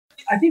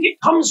I think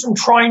it comes from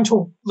trying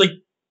to like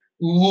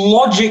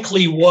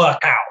logically work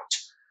out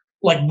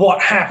like what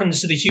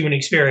happens to the human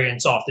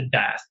experience after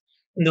death.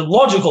 And the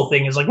logical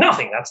thing is like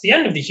nothing. That's the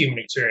end of the human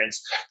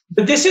experience.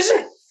 But this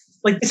isn't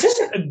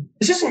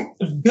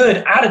a good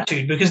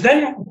attitude, because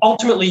then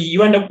ultimately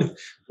you end up with,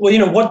 well, you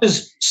know, what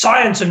does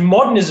science and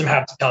modernism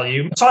have to tell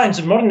you? Science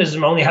and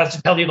modernism only has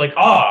to tell you like,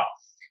 if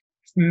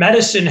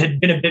medicine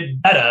had been a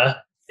bit better,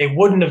 they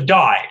wouldn't have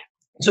died.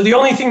 So the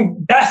only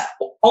thing, death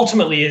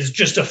ultimately is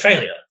just a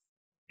failure.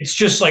 It's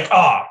just like,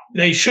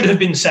 they should have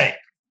been saved.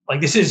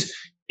 Like it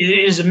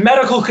is a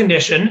medical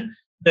condition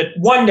that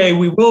one day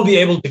we will be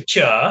able to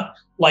cure,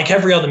 like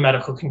every other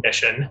medical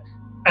condition.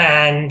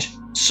 And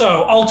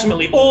so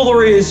ultimately all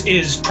there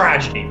is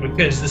tragedy,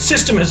 because the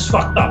system has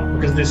fucked up,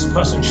 because this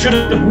person should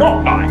have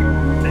not died,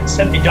 and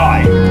instead they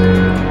died.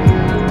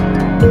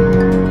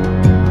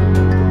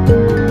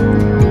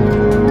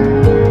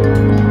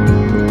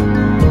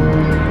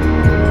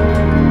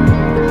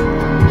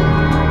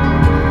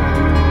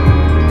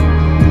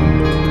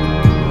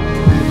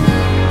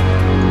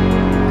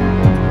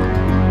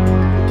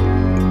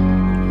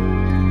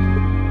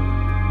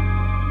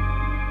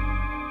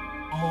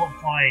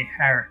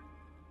 Hair.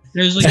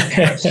 There's like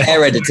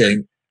hair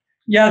editing.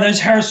 Yeah, there's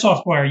hair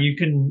software. You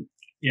can,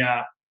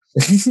 yeah.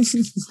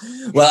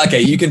 Well,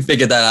 okay, you can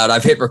figure that out.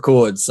 I've hit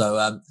record.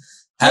 So,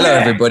 hello,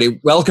 everybody.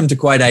 Welcome to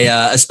quite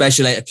a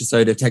special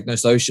episode of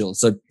Technosocial.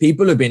 So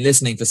people who've been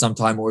listening for some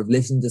time or have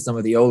listened to some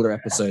of the older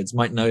episodes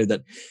might know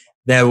that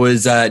there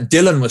was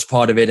Dylan was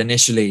part of it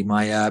initially,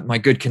 my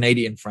good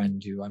Canadian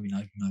friend who, I mean,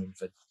 I've known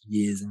for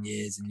years and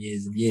years and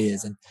years and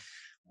years. And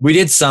we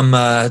did some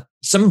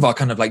of our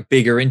kind of like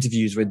bigger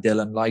interviews with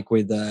Dylan, like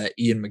with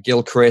Ian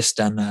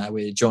McGilchrist and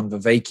with John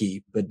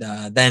Viveki. But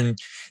then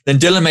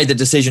Dylan made the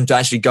decision to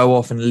actually go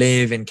off and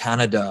live in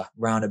Canada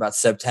around about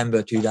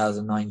September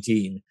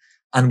 2019,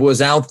 and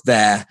was out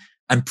there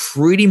and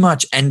pretty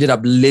much ended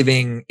up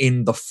living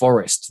in the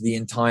forest the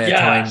entire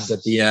time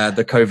that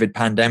the COVID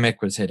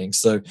pandemic was hitting.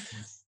 So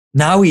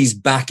now he's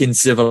back in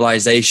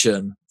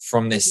civilization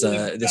from this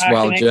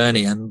wild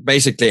journey, and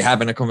basically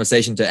having a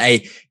conversation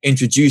to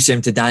introduce him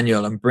to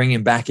Daniel and bring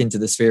him back into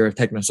the sphere of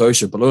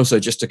Technosocial, but also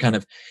just to kind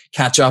of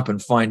catch up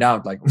and find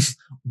out like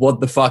what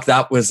the fuck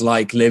that was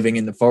like living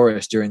in the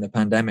forest during the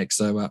pandemic.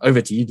 So over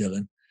to you,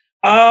 Dylan.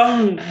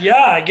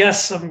 I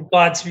guess I'm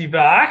glad to be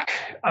back.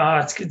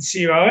 It's good to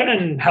see you, Owen,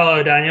 and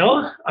hello,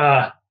 Daniel.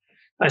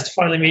 Nice to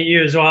finally meet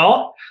you as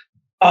well.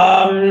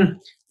 I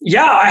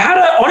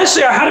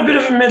had a bit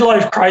of a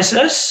midlife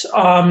crisis.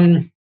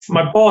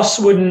 My boss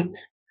wouldn't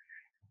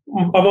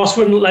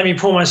let me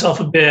pour myself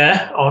a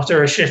beer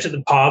after a shift at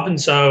the pub, and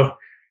so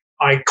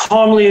I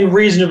calmly and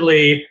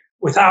reasonably,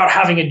 without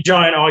having a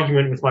giant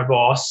argument with my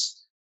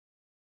boss,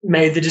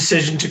 made the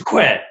decision to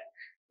quit,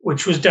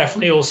 which was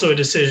definitely also a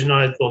decision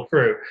I had thought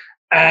through,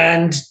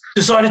 and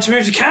decided to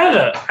move to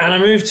Canada. And I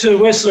moved to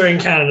Whistler in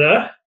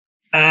Canada,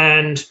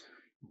 and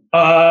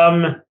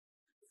I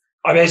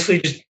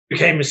basically just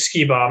became a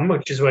ski bum,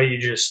 which is where you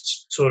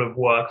just sort of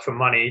work for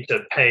money to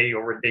pay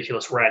your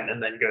ridiculous rent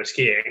and then go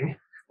skiing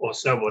or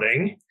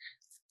snowboarding.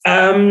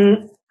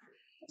 And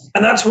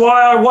that's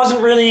why I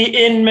wasn't really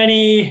in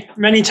many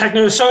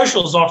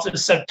Technosocials after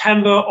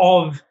September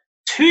of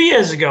 2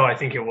 years ago, I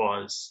think it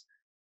was.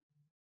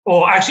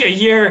 Or actually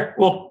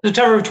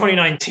September of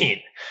 2019.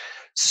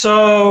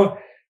 So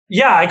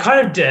yeah, I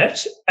kind of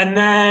dipped, and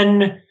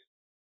then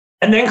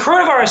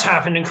coronavirus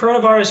happened, and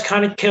coronavirus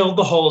kind of killed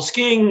the whole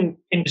skiing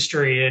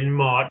industry in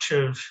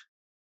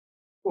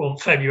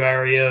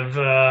February of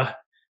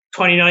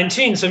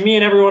 2019. So me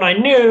and everyone I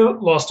knew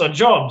lost our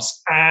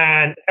jobs,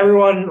 and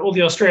all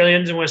the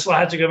Australians in Whistler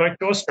had to go back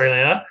to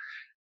Australia.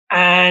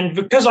 And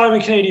because I'm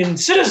a Canadian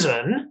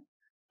citizen,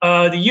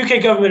 the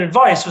UK government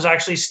advice was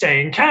actually stay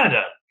in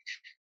Canada.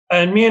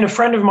 And me and a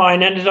friend of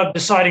mine ended up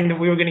deciding that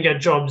we were going to get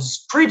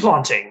jobs tree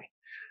planting,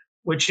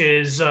 which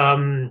is,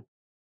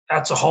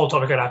 that's a whole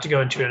topic I'd have to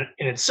go into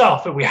in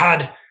itself. But we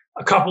had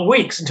a couple of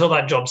weeks until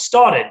that job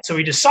started. So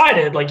we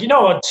decided, like, you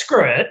know what,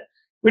 screw it.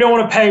 We don't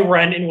want to pay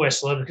rent in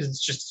Whistler because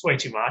it's way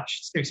too much.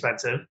 It's too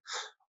expensive.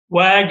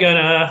 We're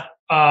gonna,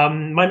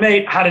 my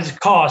mate had his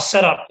car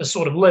set up to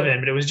sort of live in,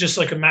 but it was just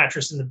like a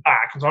mattress in the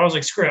back. And so I was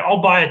like, screw it,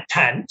 I'll buy a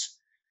tent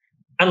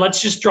and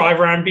let's just drive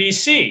around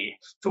BC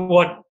for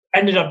what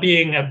ended up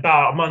being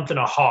about a month and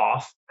a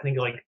half, I think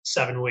like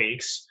 7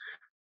 weeks.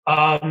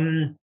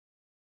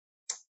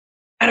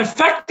 And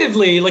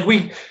effectively, like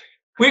we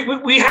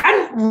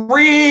hadn't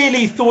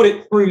really thought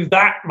it through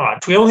that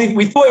much. We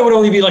thought it would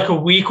only be like a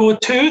week or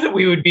two that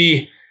we would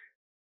be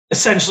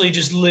essentially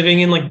just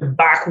living in like the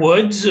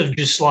backwoods of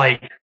just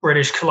like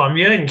British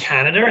Columbia in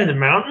Canada in the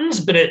mountains,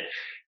 but it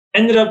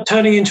ended up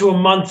turning into a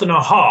month and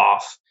a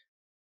half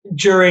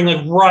during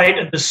like right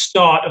at the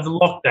start of the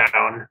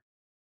lockdown.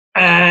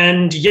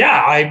 And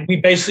yeah, we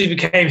basically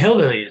became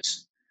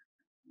hillbillies.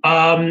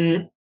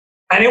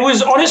 And it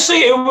was honestly,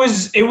 it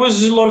was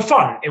a lot of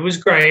fun. It was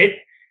great.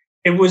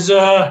 It was,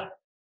 I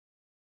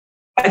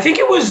think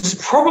it was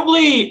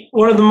probably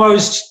one of the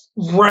most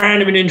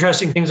random and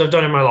interesting things I've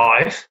done in my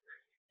life.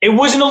 It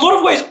was in a lot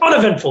of ways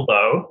uneventful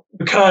though,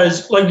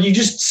 because like you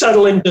just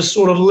settle into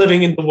sort of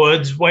living in the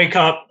woods, wake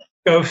up,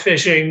 go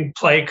fishing,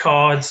 play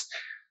cards,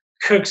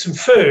 cook some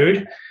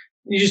food.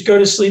 You just go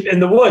to sleep in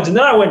the woods. And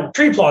then I went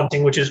tree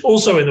planting, which is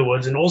also in the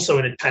woods and also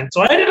in a tent.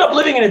 So I ended up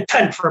living in a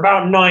tent for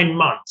about 9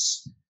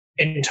 months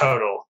in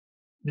total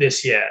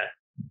this year,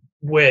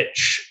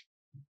 which,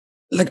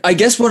 like, I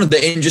guess one of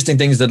the interesting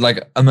things that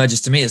like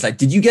emerges to me is like,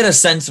 did you get a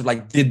sense of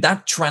like, did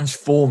that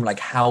transform like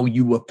how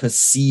you were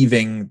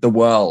perceiving the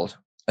world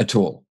at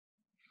all?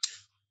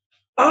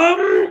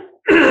 I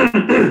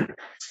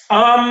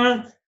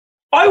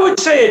would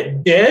say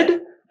it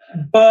did,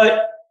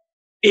 but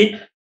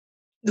it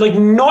like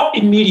not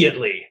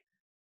immediately,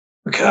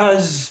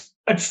 because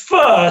at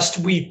first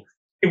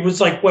it was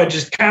like we're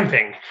just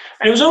camping,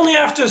 and it was only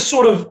after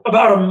sort of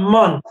about a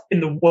month in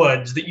the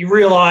woods that you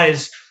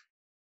realize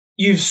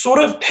you've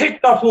sort of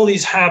picked up all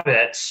these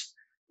habits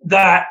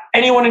that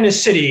anyone in a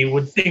city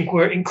would think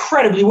were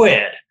incredibly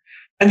weird.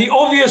 And the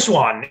obvious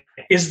one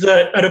is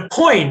that at a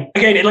point,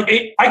 again,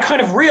 I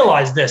kind of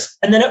realized this,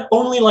 and then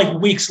only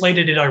like weeks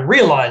later did I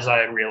realize I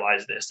had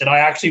realized this, that I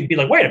actually be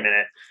like, wait a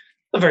minute,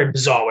 a very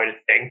bizarre way to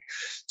think.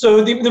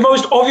 So the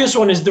most obvious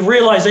one is the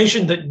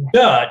realization that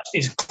dirt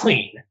is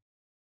clean.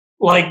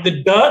 Like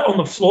the dirt on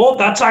the floor,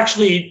 that's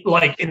actually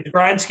like in the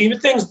grand scheme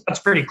of things, that's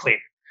pretty clean.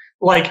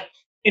 Like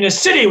in a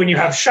city, when you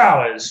have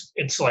showers,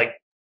 it's like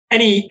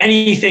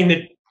anything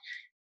that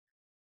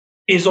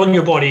is on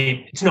your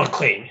body, it's not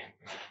clean.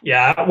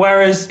 Yeah.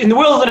 Whereas in the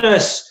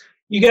wilderness,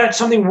 you get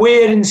something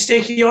weird and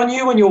sticky on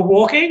you when you're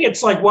walking.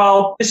 It's like,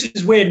 well, this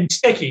is weird and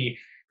sticky.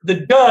 The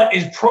dirt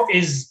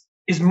is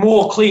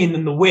more clean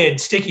than the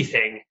weird sticky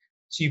thing.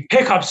 So you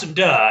pick up some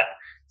dirt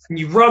and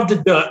you rub the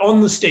dirt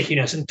on the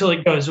stickiness until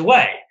it goes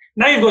away.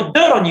 Now you've got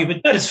dirt on you,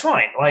 but dirt is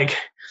fine. Like,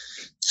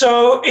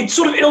 so it's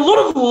sort of in a lot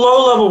of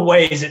low-level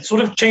ways, it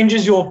sort of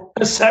changes your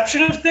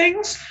perception of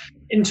things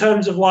in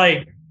terms of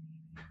like,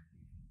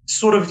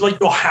 sort of like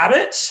your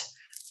habits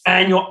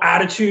and your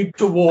attitude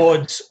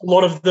towards a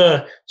lot of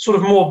the sort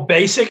of more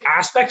basic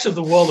aspects of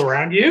the world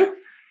around you.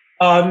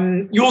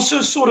 You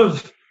also sort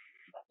of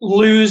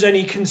lose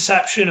any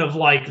conception of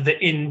like the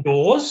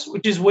indoors,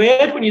 which is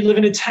weird when you live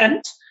in a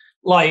tent.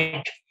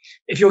 Like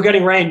if you're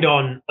getting rained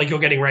on, like you're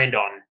getting rained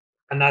on,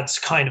 and that's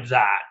kind of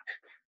that.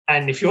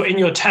 And if you're in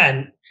your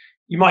tent,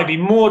 you might be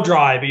more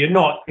dry, but you're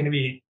not going to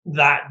be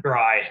that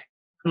dry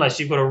unless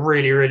you've got a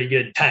really, really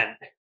good tent.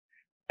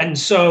 And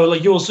so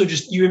like you also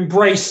you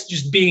embrace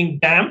just being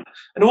damp,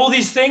 and all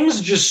these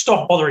things just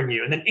stop bothering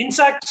you. And then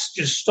insects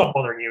just stop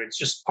bothering you. It's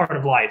just part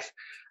of life.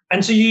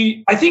 And so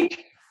I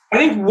think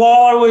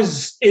while I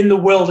was in the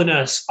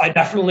wilderness, I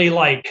definitely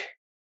like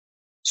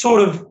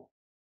sort of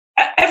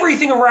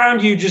everything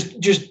around you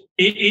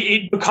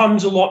it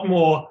becomes a lot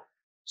more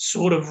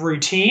sort of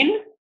routine,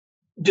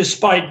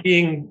 despite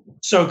being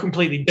so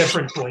completely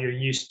different from what you're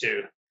used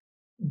to.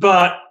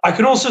 But I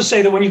can also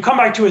say that when you come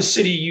back to a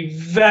city, you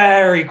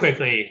very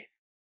quickly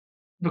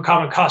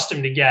become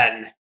accustomed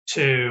again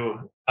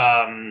to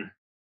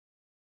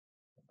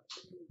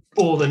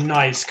all the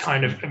nice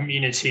kind of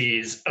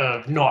amenities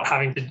of not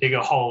having to dig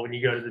a hole when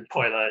you go to the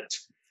toilet,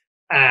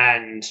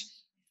 and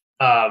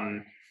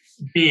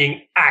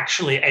being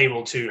actually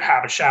able to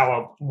have a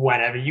shower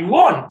whenever you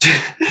want.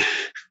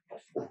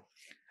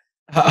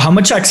 How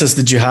much access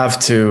did you have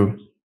to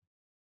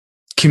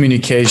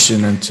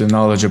communication and to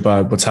knowledge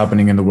about what's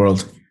happening in the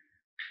world?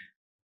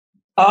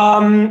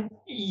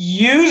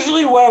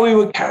 Usually where we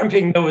were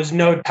camping, there was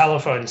no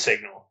telephone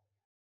signal.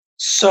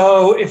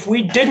 So if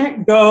we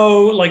didn't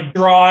go like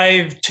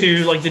drive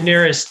to like the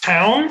nearest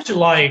town to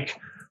like,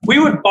 we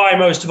would buy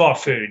most of our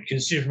food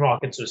because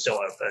supermarkets were still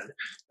open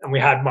and we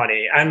had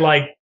money. And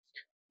like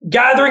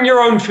gathering your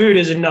own food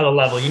is another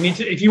level. You need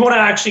to, if you want to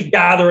actually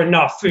gather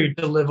enough food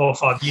to live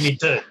off of, you need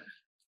to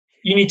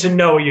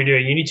know what you're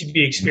doing. You need to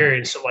be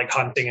experienced at like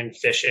hunting and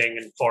fishing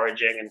and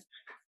foraging. And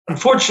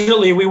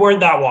unfortunately, we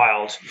weren't that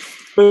wild.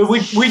 But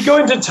we'd go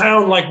into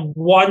town like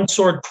once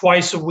or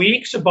twice a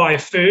week to buy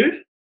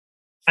food.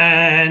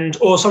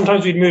 Or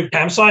sometimes we'd move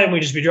campsite and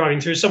we'd just be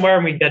driving through somewhere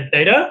and we'd get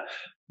data.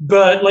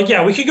 But like,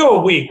 yeah, we could go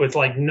a week with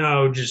like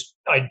no just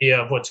idea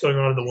of what's going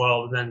on in the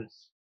world, and then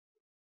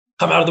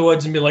come out of the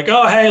woods and be like,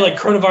 oh, hey, like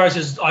coronavirus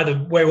is either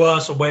way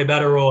worse or way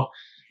better, or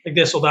like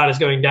this or that is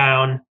going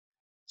down.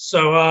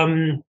 So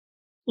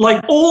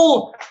like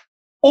all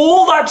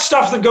that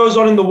stuff that goes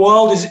on in the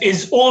world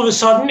is all of a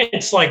sudden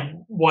it's like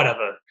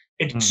whatever.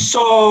 It's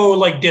so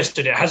like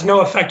distant. It has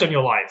no effect on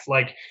your life.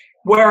 Like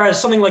whereas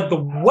something like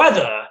the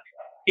weather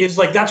is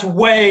like that's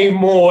way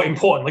more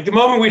important. Like the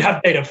moment we'd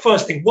have data,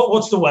 first thing,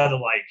 what's the weather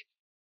like?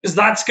 Because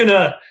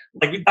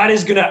that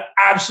is gonna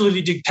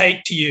absolutely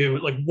dictate to you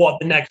like what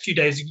the next few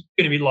days are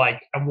gonna be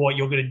like and what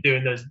you're gonna do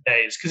in those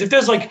days. Because if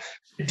there's like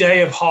a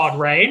day of hard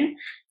rain,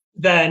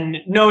 then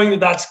knowing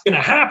that that's going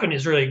to happen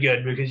is really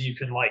good because you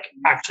can like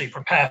actually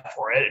prepare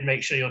for it and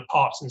make sure your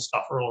tarps and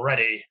stuff are all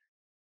ready.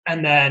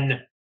 And then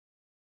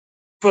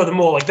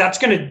furthermore, like that's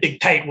going to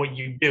dictate what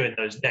you do in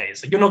those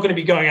days. Like you're not going to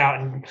be going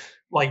out and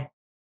like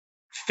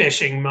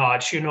fishing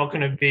much. You're not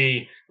going to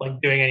be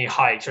like doing any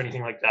hikes or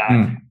anything like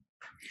that.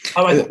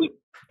 I think we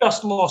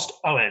just lost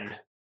Owen.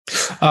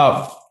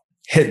 But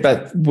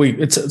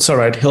it's all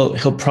right.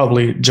 He'll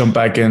probably jump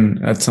back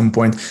in at some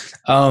point.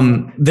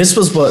 This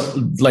was what,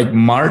 like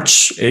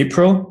March,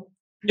 April?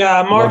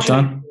 Yeah, March.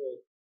 April.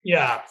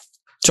 Yeah.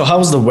 So how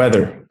was the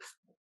weather?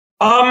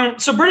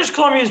 So British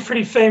Columbia is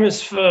pretty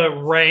famous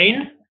for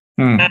rain,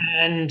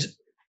 and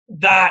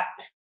that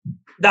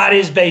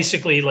is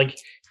basically like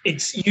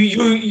it's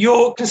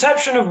your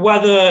conception of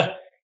weather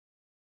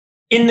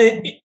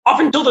up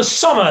until the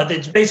summer.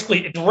 It's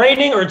basically it's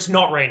raining or it's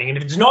not raining, and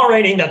if it's not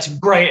raining, that's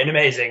great and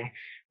amazing.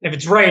 And if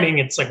it's raining,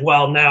 it's like,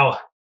 well, now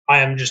I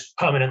am just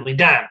permanently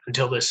damp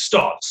until this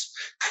stops,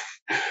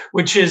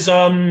 which is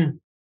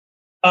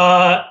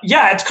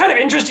it's kind of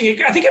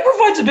interesting. I think it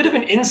provides a bit of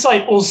an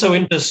insight also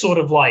into sort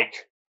of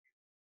like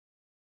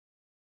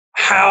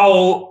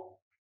how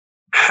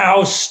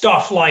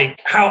stuff like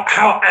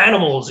how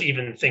animals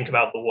even think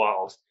about the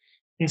world,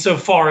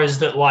 insofar as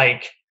that,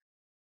 like,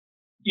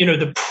 you know,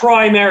 the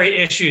primary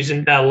issues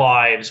in their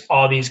lives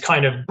are these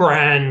kind of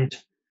brand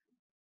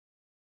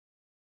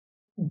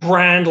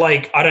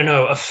like, I don't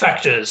know,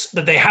 effectors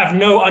that they have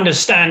no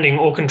understanding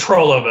or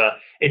control over.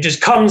 It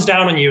just comes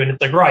down on you and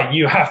it's like, right,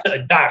 you have to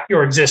adapt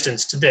your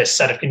existence to this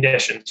set of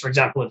conditions. For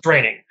example, it's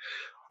raining.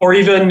 Or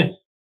even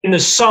in the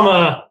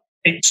summer,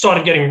 it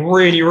started getting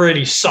really,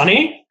 really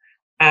sunny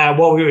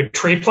while we were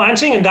tree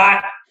planting. And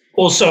that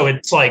also,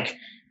 it's like,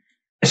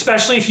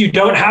 especially if you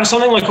don't have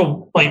something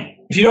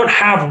if you don't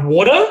have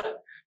water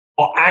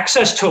or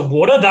access to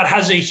water, that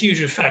has a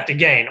huge effect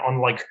again on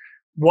like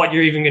what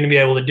you're even going to be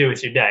able to do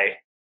with your day.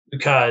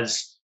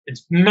 Because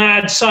it's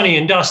mad sunny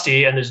and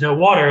dusty and there's no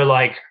water,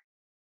 like,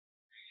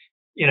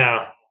 you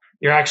know,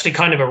 you're actually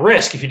kind of at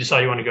risk if you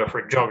decide you want to go for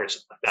a jog or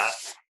something like that.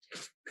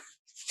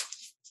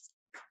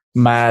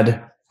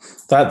 Mad.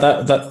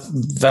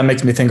 That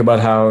makes me think about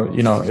how,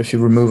 you know, if you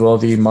remove all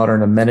the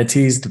modern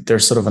amenities, that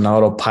there's sort of an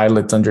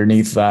autopilot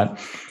underneath that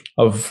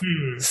of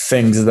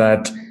things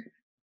that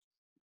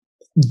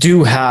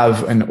do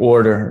have an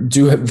order,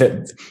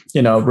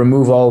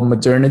 remove all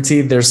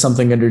modernity. There's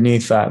something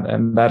underneath that,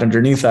 and that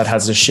underneath that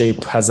has a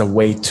shape, has a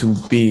way to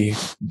be.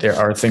 There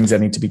are things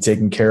that need to be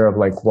taken care of,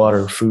 like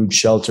water, food,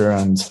 shelter,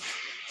 and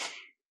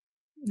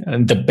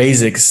the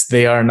basics.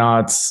 They are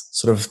not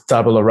sort of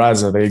tabula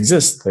rasa. They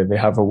exist. They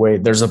have a way.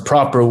 There's a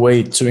proper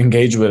way to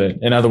engage with it.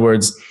 In other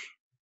words,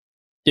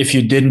 if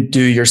you didn't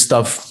do your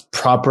stuff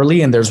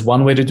properly, and there's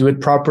one way to do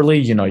it properly,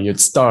 you know, you'd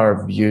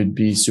starve, you'd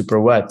be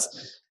super wet.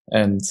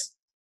 And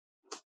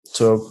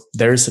so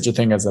there is such a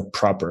thing as a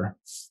proper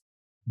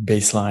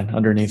baseline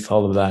underneath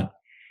all of that.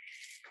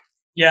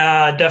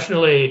 Yeah,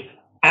 definitely.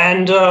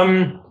 And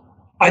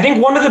I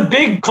think one of the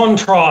big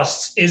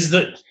contrasts is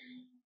that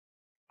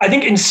I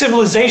think in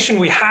civilization,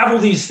 we have all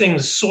these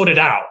things sorted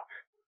out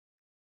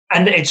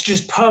and it's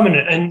just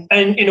permanent.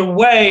 And in a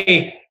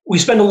way, we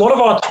spend a lot of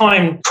our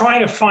time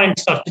trying to find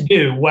stuff to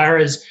do.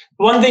 Whereas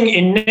one thing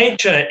in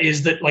nature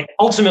is that, like,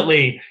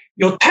 ultimately,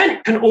 your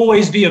tent can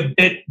always be a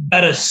bit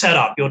better set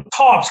up. Your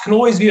tops can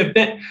always be a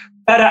bit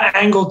better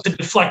angled to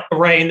deflect the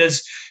rain.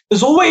 There's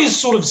always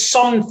sort of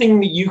something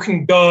that you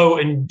can go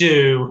and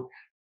do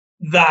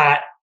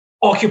that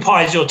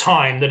occupies your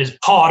time, that is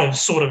part of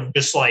sort of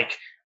just like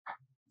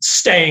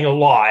staying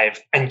alive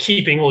and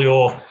keeping all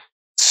your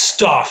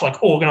stuff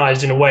like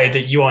organized in a way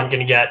that you aren't going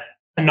to get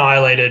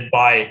annihilated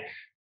by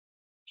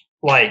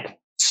like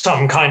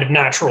some kind of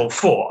natural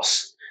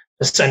force,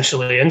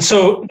 essentially. And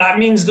so that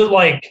means that,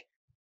 like,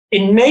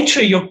 in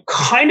nature, you're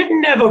kind of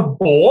never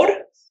bored.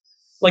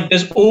 Like,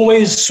 there's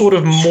always sort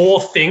of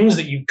more things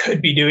that you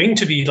could be doing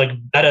to be like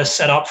better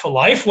set up for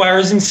life.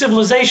 Whereas in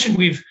civilization,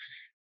 we've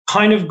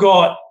kind of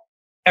got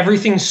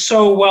everything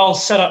so well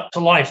set up to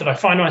life that I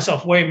find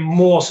myself way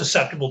more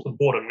susceptible to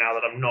boredom now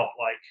that I'm not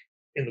like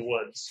in the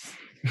woods.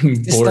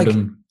 It's like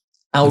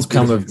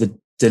outcome of the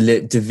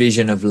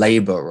division of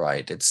labor,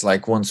 right? It's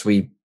like once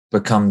we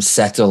become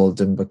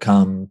settled and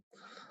become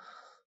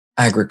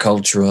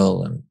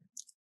agricultural and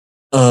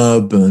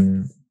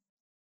urban,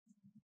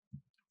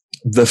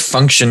 the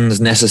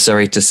functions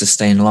necessary to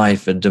sustain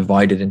life are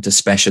divided into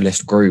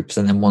specialist groups,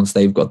 and then once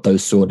they've got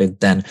those sorted,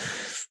 then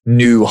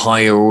new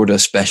higher order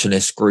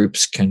specialist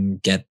groups can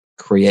get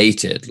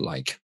created,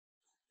 like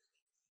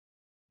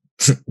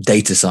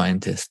data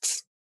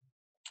scientists.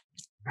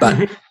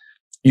 But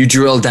you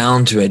drill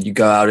down to it, you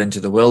go out into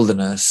the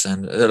wilderness,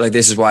 and like,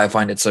 this is why I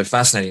find it so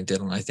fascinating,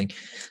 Dylan. I think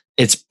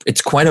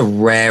it's quite a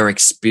rare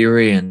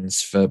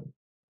experience for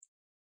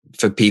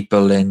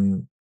people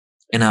in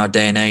our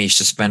day and age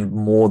to spend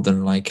more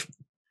than like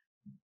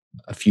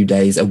a few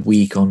days, a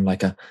week on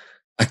like a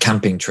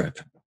camping trip.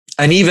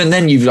 And even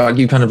then, you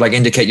kind of like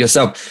indicate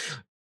yourself,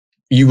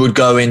 you would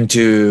go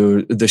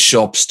into the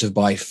shops to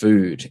buy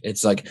food.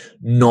 It's like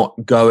not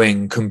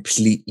going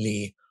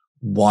completely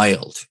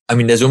wild. I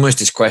mean, there's almost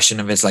this question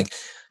of, it's like,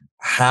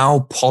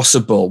 how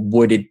possible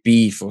would it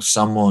be for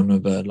someone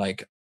of a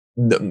like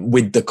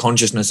with the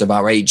consciousness of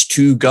our age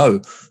to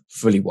go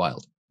fully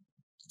wild?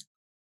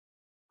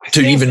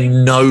 To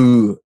even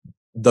know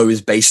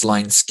those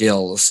baseline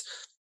skills,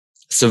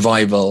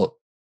 survival,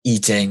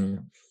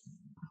 eating,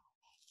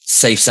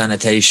 safe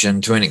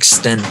sanitation, to an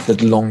extent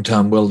that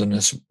long-term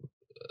wilderness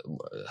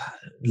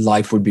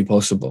life would be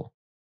possible?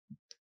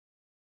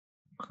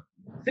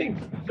 I think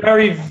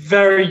very,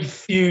 very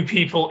few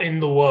people in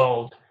the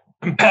world,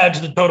 compared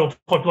to the total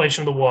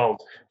population of the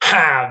world,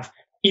 have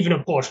even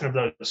a portion of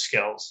those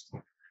skills.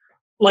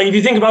 Like, if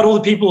you think about all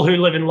the people who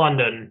live in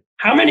London,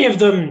 how many of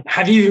them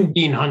have even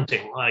been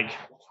hunting? Like,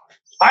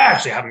 I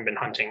actually haven't been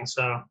hunting,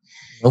 so.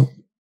 Nope.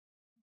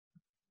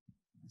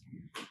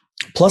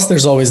 Plus,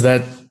 there's always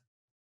that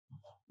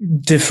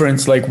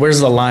difference. Like, where's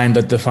the line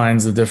that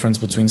defines the difference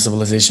between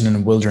civilization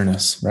and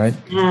wilderness, right?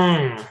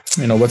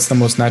 You know, what's the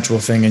most natural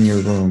thing in your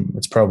room?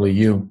 It's probably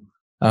you.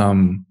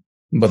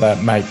 What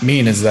that might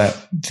mean is that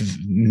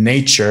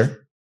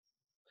nature,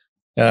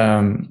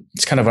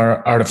 it's kind of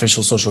our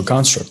artificial social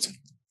construct,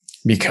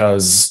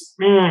 because,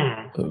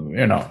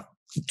 you know,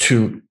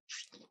 to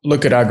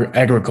look at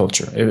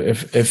agriculture,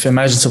 if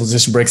imagine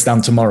civilization breaks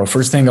down tomorrow,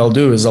 first thing I'll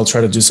do is I'll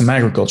try to do some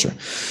agriculture.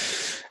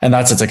 And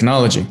that's a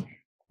technology.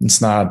 It's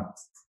not.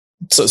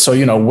 So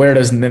you know, where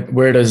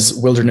does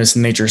wilderness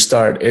and nature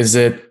start? Is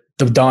it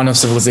the dawn of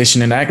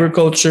civilization in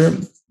agriculture?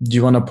 Do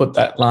you want to put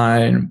that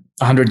line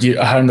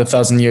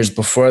 100,000 years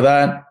before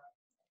that?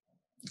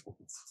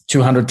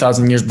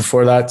 200,000 years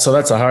before that? So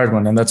that's a hard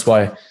one. And that's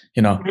why,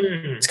 you know,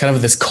 it's kind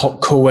of this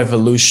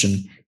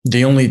co-evolution.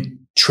 The only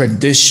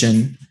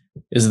tradition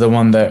is the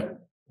one that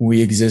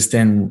we exist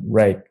in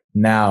right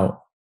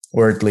now,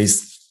 or at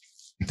least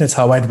that's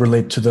how I'd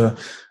relate to the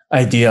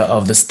idea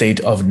of the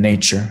state of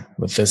nature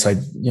with this. I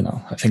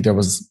think there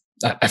was,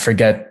 I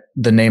forget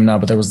the name now,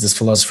 but there was this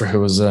philosopher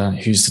who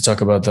used to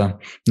talk about the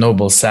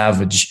noble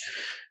savage,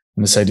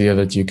 and this idea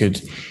that you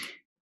could,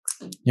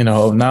 you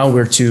know, now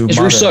we're too it's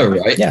Rousseau,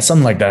 right? Yeah,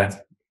 something like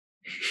that.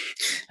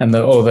 And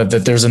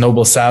that there's a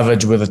noble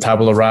savage with a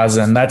tabula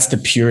rasa, and that's the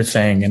pure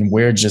thing, and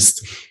we're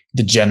just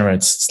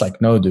degenerates. It's like,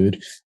 no,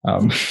 dude,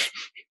 come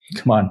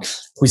on.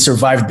 We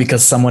survived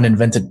because someone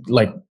invented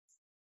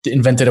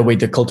a way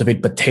to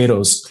cultivate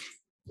potatoes.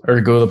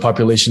 Ergo, the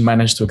population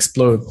managed to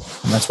explode,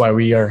 and that's why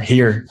we are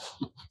here.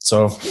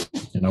 So,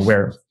 you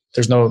know,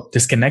 there's no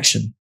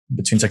disconnection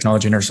between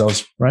technology and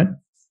ourselves, right?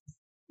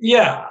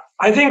 Yeah,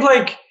 I think,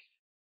 like,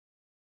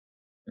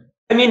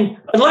 I mean,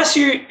 unless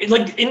you,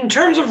 like, in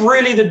terms of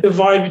really the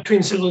divide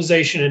between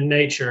civilization and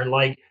nature,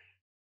 like,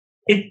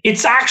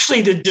 it's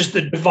actually just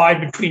the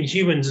divide between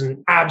humans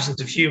and absence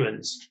of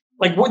humans.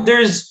 Like,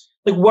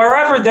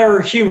 wherever there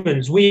are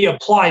humans, we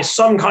apply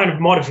some kind of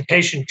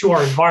modification to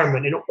our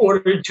environment in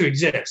order to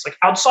exist. Like,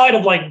 outside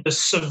of, like, the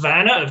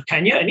savannah of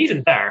Kenya, and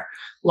even there,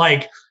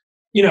 like,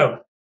 you know,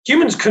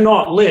 humans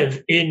cannot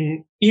live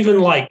in even,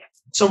 like,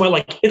 somewhere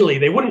like Italy.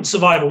 They wouldn't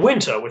survive a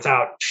winter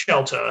without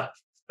shelter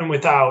and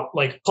without,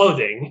 like,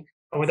 clothing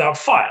and without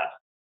fire.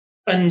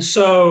 And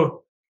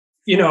so,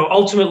 you know,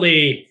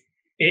 ultimately,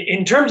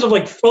 in terms of,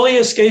 like, fully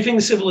escaping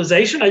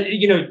civilization,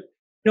 in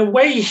a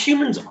way,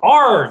 humans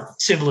are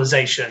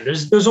civilization.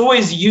 There's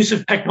always use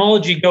of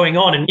technology going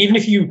on. And even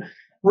if you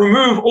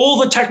remove all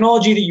the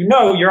technology that you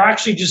know, you're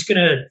actually just going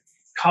to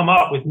come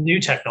up with new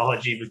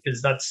technology,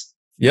 because that's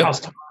how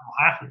survival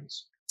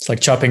happens. It's like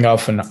chopping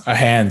off a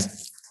hand.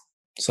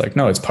 It's like,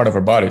 no, it's part of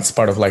our body. It's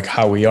part of, like,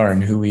 how we are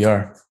and who we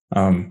are.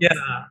 You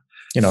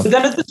know. But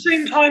then at the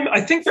same time, I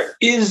think there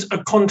is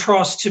a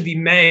contrast to be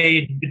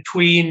made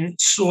between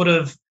sort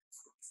of,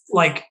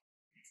 like,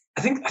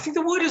 I think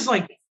the word is,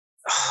 like,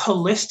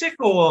 holistic,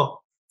 or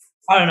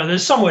I don't know,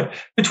 there's some word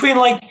between,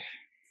 like,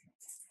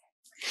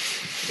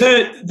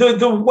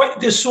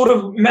 the sort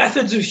of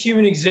methods of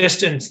human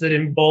existence that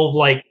involve,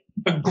 like,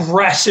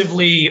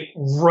 aggressively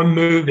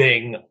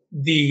removing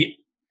the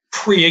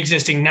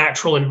pre-existing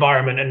natural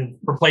environment and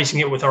replacing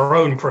it with our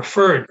own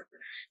preferred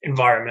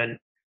environment,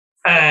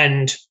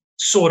 and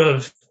sort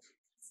of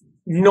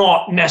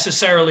not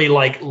necessarily,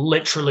 like,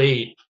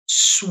 literally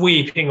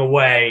sweeping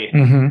away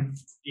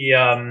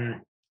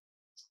the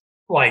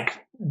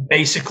like,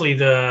 basically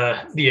the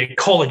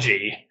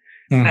ecology.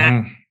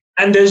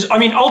 And there's, I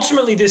mean,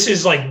 ultimately this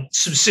is, like,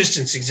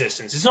 subsistence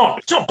existence. It's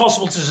not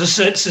possible to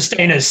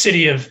sustain a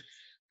city of,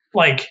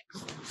 like,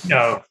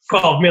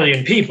 12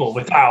 million people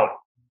without,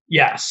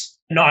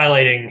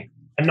 annihilating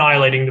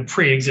the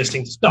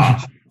pre-existing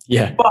stuff.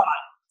 Yeah. But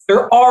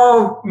there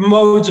are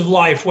modes of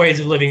life, ways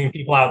of living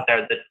people out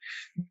there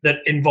that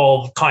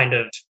involve kind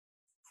of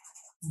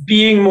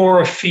being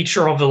more a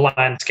feature of the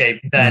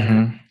landscape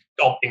than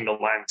sculpting the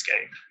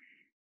landscape.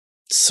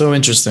 So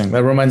interesting.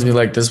 That reminds me,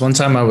 like, this one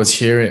time I was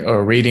hearing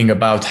or reading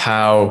about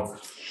how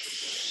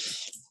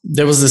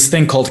there was this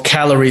thing called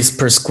calories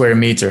per square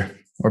meter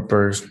or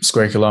per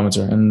square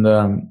kilometer.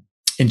 And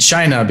in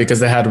China, because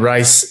they had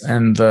rice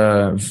and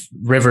the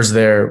rivers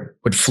there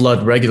would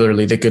flood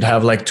regularly, they could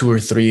have, like, 2 or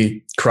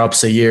 3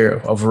 crops a year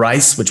of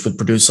rice, which would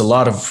produce a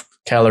lot of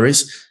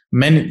calories,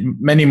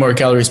 many more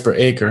calories per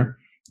acre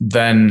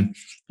than,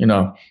 you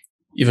know,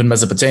 even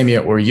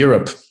Mesopotamia or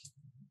Europe,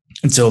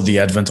 until the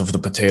advent of the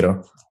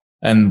potato.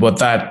 And what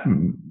that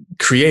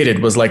created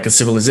was, like, a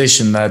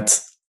civilization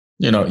that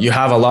you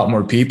have a lot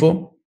more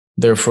people,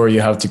 therefore you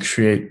have to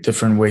create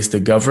different ways to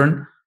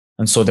govern.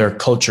 And so their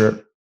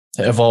culture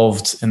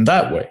evolved in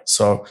that way.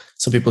 So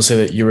some people say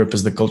that Europe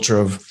is the culture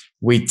of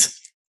wheat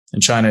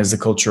and China is the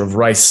culture of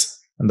rice,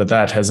 and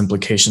that has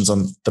implications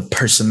on the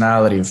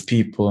personality of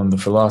people and the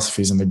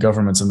philosophies and the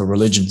governments and the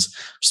religions.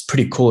 It's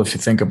pretty cool if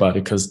you think about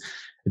it, because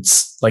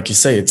it's, like you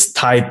say, it's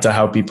tied to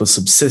how people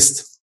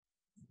subsist,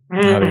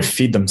 how they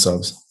feed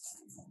themselves.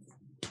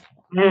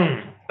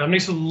 That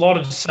makes a lot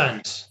of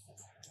sense.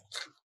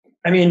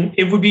 I mean,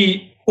 it would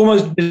be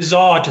almost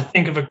bizarre to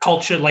think of a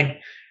culture like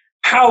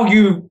how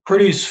you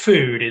produce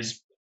food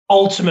is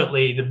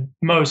ultimately the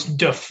most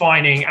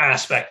defining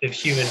aspect of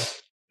human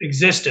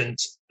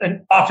existence,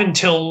 and up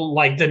until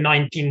like the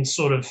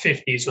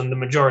 1950s, when the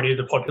majority of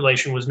the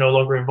population was no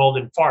longer involved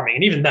in farming,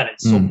 and even then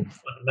it's still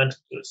fundamental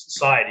to a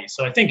society.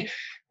 So I think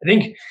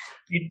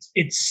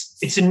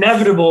it's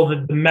inevitable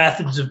that the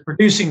methods of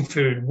producing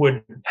food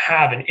would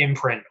have an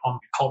imprint on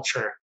the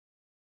culture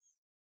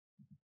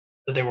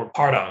that they were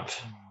part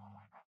of.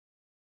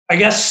 I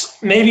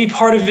guess maybe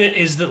part of it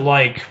is that,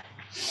 like,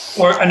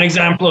 or an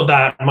example of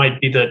that might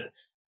be that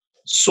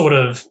sort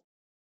of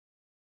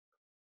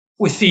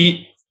with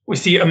the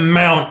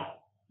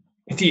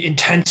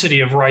intensity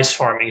of rice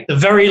farming, the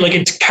very, like,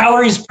 it's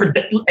calories per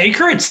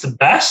acre, it's the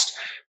best,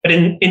 but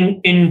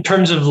in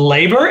terms of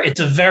labor, it's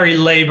a very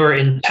labor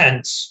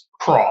intense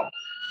crop.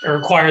 It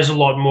requires a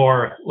lot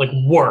more like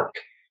work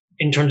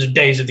in terms of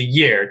days of the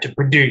year to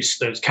produce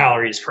those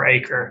calories per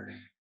acre.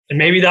 And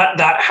maybe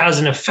that has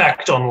an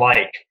effect on,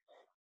 like,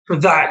 for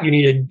that you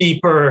need a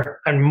deeper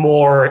and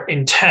more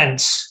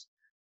intense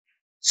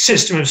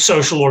system of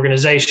social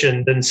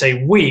organization than,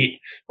 say, wheat,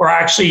 where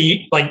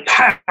actually like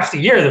half the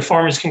year the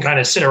farmers can kind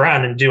of sit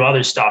around and do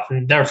other stuff,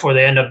 and therefore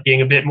they end up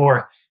being a bit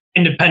more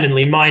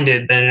independently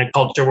minded than in a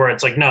culture where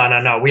it's like,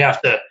 no, we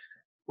have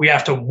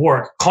to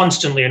work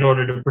constantly in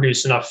order to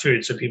produce enough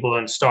food so people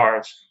don't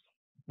starve.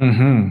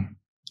 And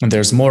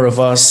there's more of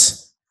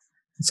us.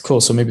 It's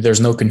cool. So maybe there's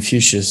no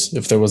Confucius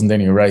if there wasn't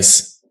any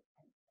rice.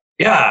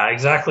 Yeah,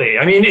 exactly.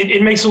 I mean,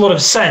 it makes a lot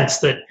of sense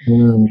that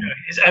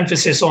his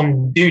emphasis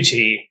on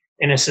duty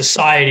in a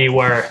society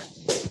where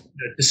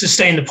to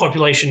sustain the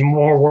population,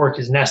 more work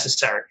is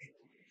necessary.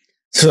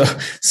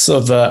 So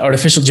the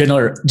artificial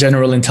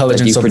general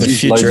intelligence of the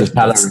future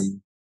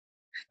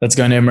that's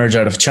going to emerge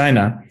out of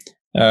China,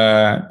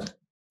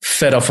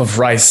 fed off of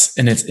rice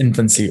in its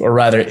infancy, or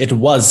rather, it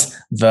was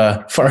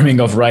the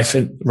farming of rice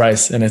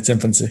in its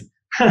infancy.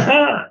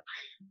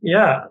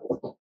 Yeah.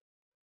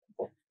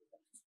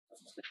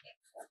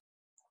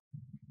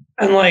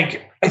 And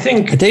like, I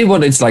tell you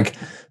what, it's like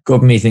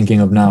got me thinking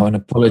of now, and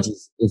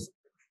apologies if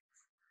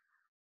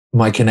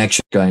my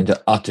connection is going to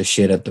utter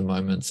shit at the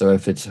moment. So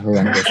if it's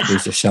horrendous,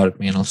 please just shout at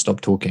me and I'll stop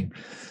talking.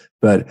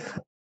 But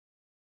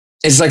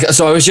it's like,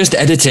 so I was just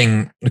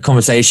editing the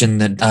conversation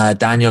that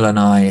Daniel and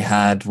I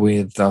had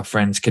with our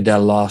friends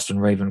Cadell Last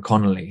and Raven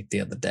Connolly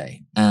the other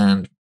day.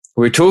 And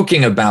we were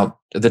talking about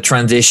the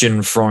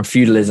transition from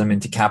feudalism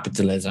into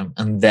capitalism,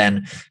 and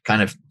then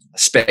kind of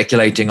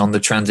speculating on the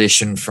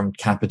transition from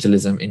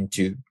capitalism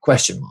into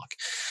question mark.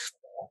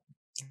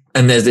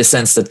 And there's this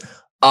sense that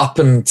up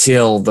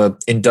until the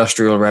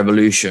Industrial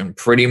Revolution,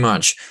 pretty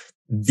much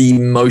the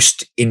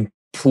most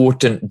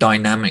important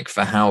dynamic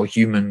for how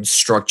humans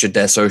structured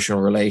their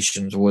social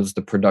relations was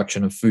the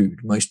production of food.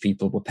 Most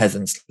people were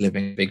peasants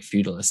living in big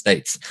feudal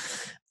estates.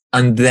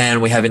 And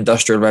then we have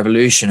Industrial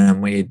Revolution,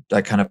 and we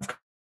kind of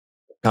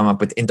come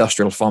up with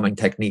industrial farming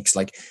techniques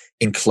like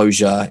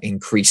enclosure,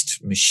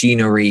 increased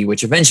machinery,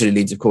 which eventually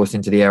leads, of course,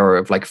 into the era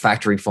of like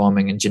factory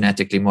farming and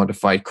genetically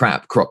modified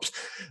crops.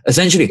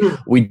 Essentially,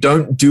 we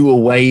don't do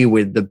away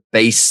with the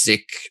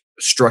basic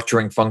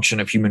structuring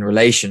function of human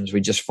relations. We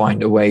just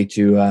find a way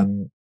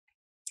to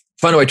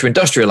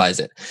industrialize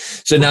it.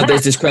 So now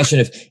there's this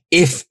question of,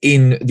 if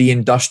in the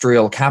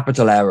industrial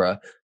capital era,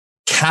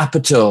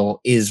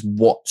 capital is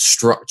what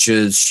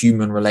structures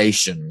human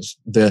relations,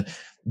 the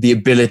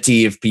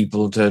ability of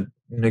people to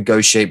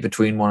negotiate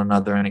between one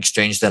another and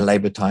exchange their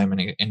labor time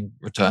in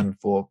return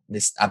for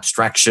this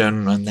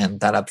abstraction, and then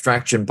that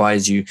abstraction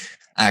buys you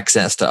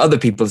access to other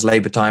people's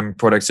labor time,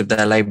 products of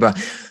their labor.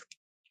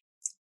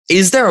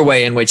 Is there a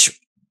way in which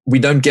we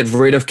don't get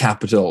rid of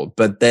capital,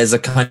 but there's a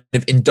kind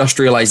of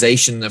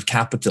industrialization of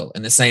capital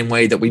in the same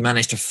way that we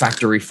manage to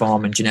factory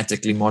farm and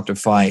genetically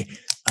modify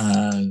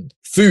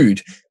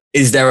food?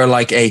 Is there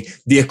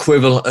the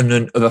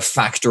equivalent of a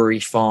factory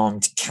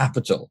farmed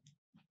capital?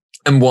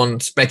 And one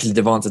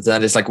speculative answer to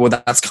that is like, well,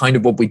 that's kind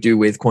of what we do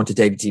with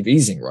quantitative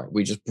easing, right?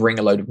 We just bring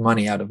a load of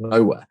money out of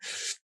nowhere.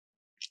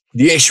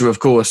 The issue, of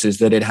course, is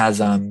that it has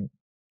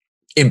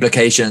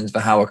implications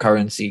for how a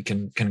currency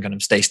can kind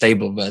of stay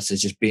stable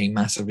versus just being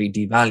massively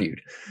devalued.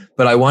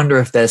 But I wonder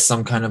if there's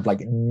some kind of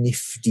like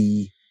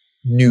nifty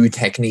new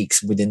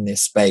techniques within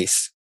this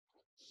space.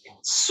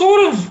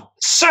 Sort of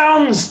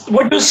sounds,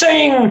 what you're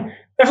saying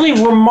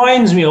definitely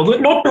reminds me, although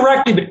not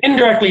directly but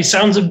indirectly,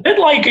 sounds a bit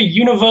like a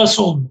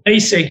universal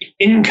basic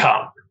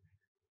income,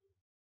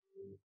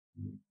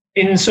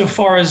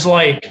 insofar as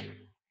like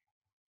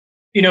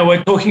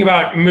we're talking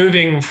about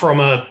moving from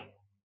a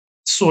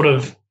sort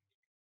of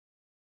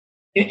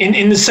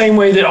in the same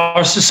way that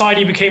our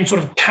society became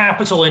sort of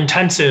capital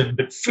intensive,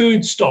 but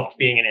food stopped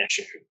being an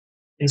issue.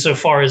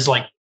 Insofar as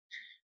like,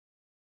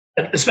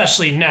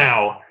 especially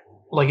now,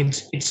 like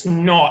it's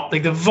not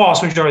like the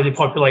vast majority of the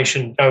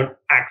population don't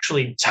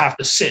actually have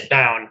to sit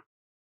down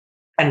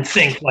and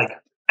think like,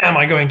 am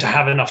I going to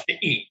have enough to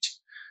eat?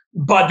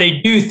 But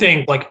they do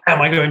think like,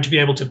 am I going to be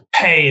able to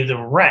pay the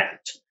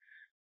rent?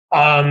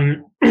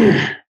 Or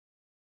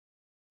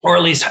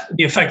at least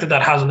the effect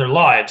that has on their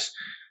lives.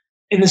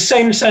 In the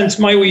same sense,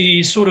 might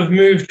we sort of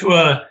move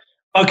to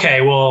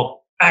okay,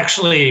 well,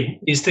 actually,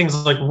 these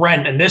things like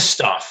rent and this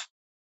stuff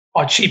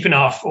are cheap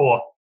enough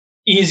or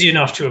easy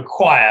enough to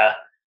acquire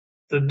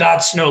that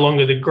that's no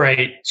longer the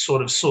great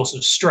sort of source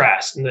of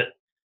stress, and that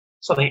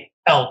something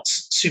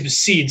else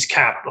supersedes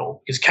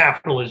capital, because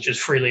capital is just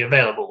freely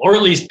available, or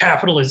at least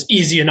capital is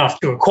easy enough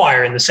to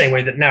acquire in the same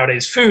way that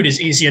nowadays food is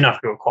easy enough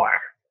to acquire.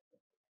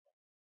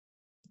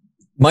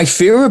 My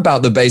fear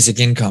about the basic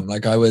income,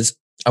 like I was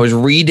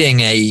reading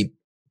a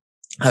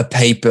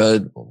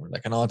paper, or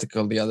like an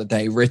article the other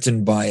day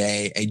written by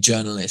a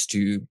journalist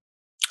who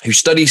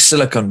studies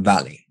Silicon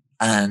Valley,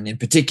 and in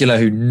particular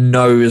who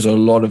knows a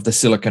lot of the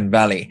Silicon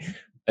Valley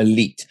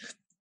elite.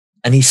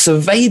 And he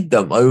surveyed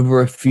them over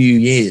a few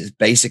years,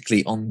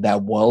 basically on their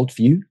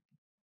worldview.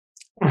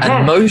 Mm-hmm.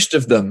 And most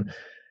of them,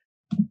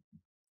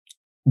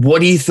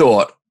 what he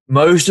thought,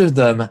 most of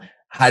them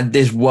had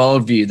this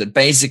worldview that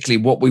basically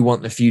what we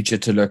want the future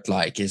to look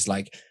like is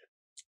like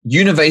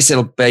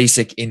universal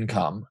basic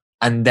income,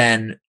 and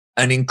then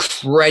an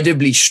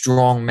incredibly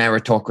strong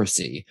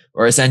meritocracy,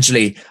 or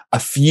essentially a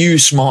few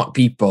smart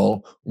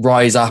people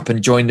rise up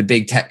and join the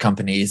big tech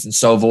companies and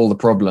solve all the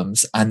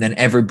problems, and then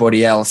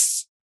everybody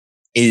else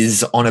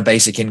is on a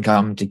basic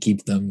income to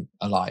keep them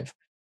alive.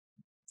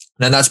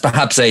 And that's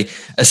perhaps a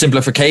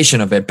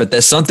simplification of it, but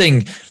there's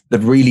something that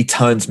really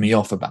turns me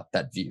off about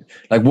that view.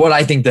 Like what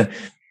I think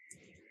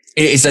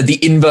is that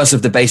the inverse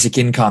of the basic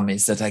income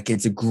is that like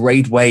it's a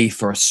great way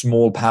for a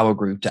small power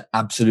group to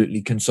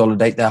absolutely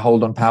consolidate their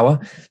hold on power,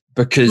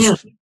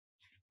 because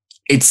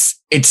it's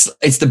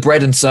the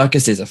bread and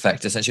circuses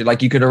effect, essentially.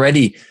 Like you could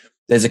already,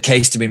 there's a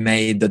case to be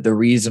made that the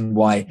reason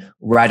why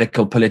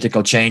radical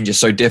political change is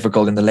so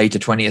difficult in the later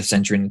 20th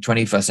century and the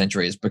 21st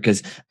century is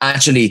because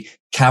actually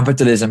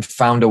capitalism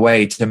found a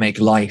way to make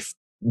life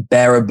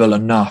bearable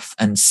enough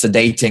and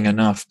sedating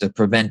enough to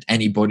prevent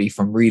anybody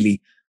from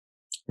really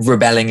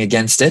rebelling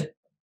against it.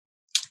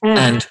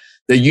 And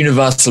the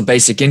universal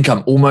basic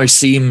income almost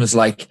seems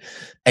like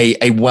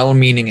a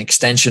well-meaning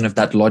extension of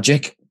that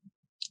logic.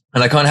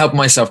 And I can't help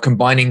myself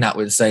combining that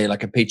with, say,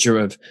 like a picture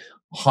of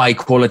high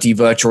quality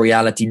virtual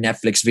reality,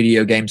 Netflix,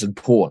 video games, and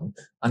porn.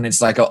 And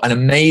it's like an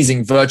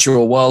amazing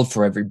virtual world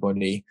for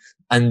everybody.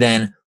 And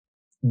then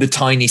the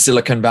tiny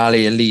Silicon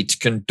Valley elite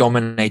can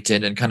dominate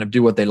it and kind of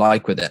do what they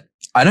like with it.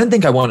 I don't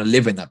think I want to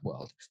live in that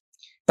world.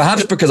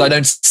 Perhaps because I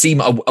don't see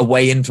a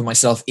way in for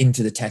myself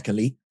into the tech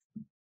elite.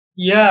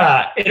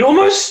 Yeah, it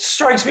almost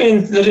strikes me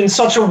that in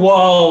such a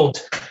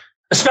world,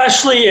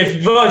 especially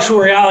if virtual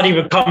reality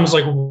becomes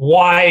like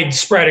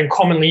widespread and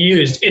commonly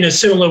used in a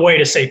similar way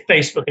to, say,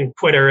 Facebook and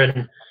Twitter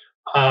and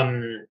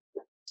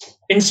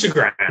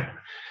Instagram,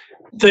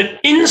 that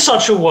in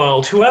such a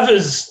world,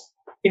 whoever's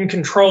in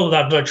control of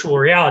that virtual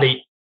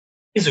reality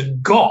is a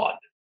god.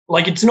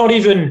 Like it's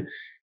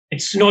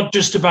not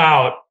just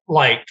about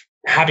like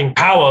having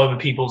power over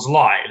people's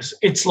lives.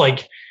 It's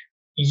like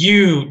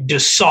you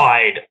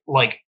decide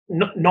like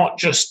not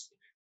just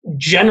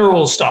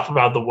general stuff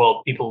about the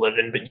world people live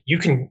in, but you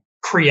can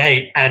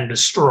create and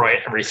destroy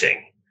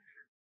everything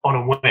on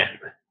a whim.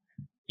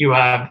 You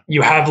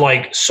have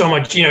like so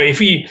much,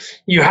 if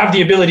you have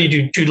the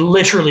ability to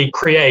literally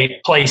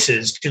create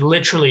places, to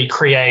literally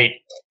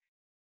create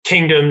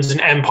kingdoms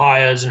and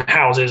empires and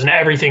houses and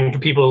everything for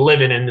people to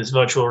live in this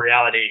virtual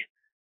reality.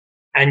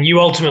 And you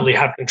ultimately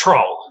have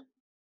control.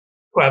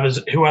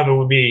 Whoever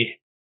would be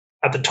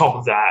at the top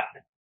of that.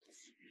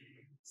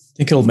 I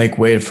think it'll make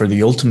way for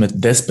the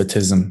ultimate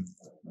despotism,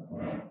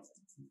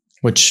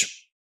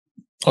 which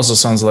also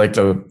sounds like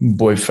the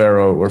boy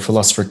pharaoh or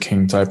philosopher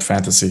king type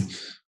fantasy,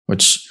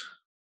 which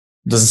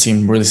doesn't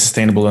seem really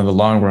sustainable in the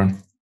long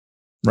run,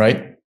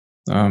 right?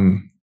 At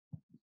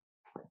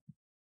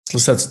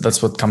least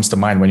that's what comes to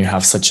mind when you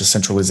have such a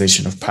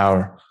centralization of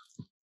power.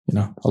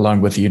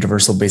 Along with the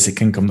universal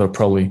basic income, they'll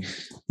probably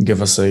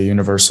give us a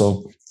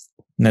universal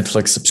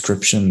Netflix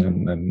subscription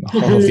and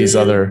all of these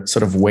other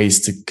sort of ways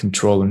to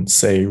control and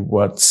say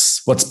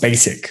what's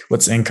basic,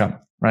 what's income,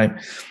 right?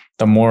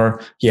 The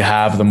more you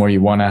have, the more you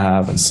want to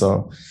have. And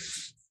so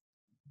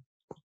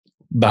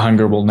the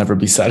hunger will never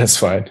be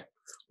satisfied.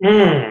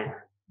 And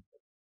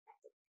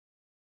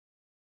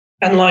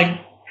like,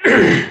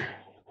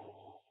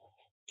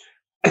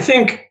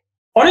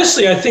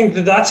 honestly, I think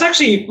that that's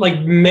actually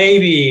like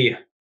maybe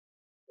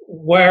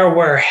where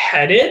we're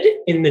headed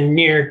in the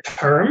near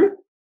term.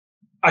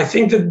 I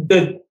think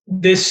that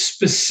this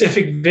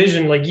specific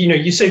vision, like,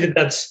 you say that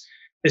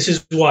this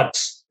is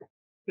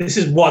this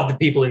is what the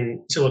people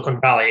in Silicon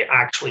Valley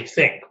actually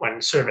think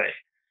when surveyed.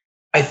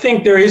 I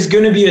think there is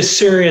going to be a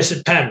serious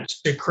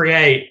attempt to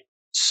create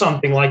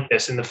something like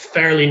this in the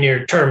fairly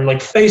near term. Like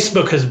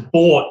Facebook has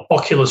bought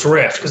Oculus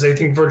Rift because they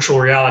think virtual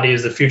reality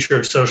is the future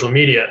of social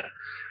media.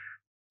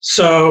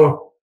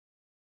 So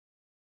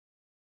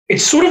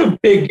it's sort of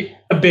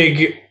a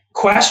big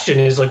question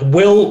is like,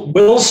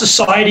 will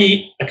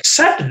society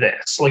accept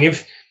this? Like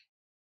if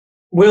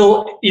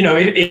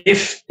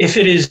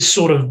it is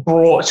sort of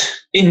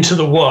brought into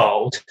the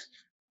world,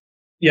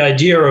 the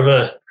idea of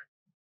a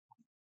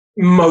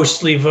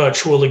mostly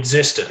virtual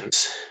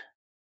existence,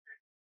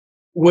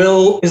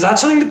 is that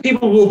something that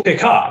people will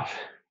pick up?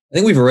 I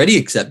think we've already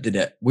accepted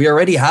it. We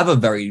already have a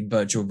very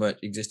virtual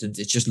existence.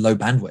 It's just low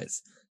bandwidth.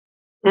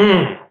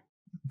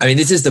 I mean,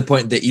 this is the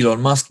point that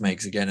Elon Musk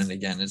makes again and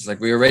again. It's like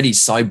we're already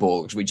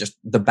cyborgs.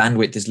 The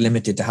bandwidth is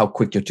limited to how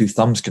quick your two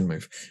thumbs can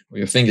move or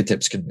your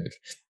fingertips can move.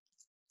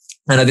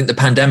 And I think the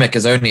pandemic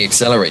has only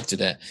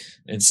accelerated it.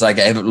 It's like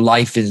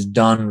life is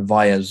done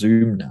via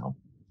Zoom now.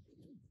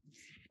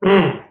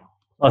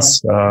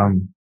 Plus,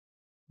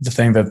 the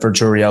thing that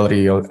virtual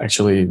reality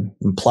actually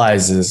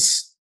implies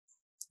is,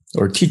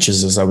 or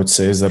teaches us, I would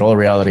say, is that all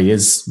reality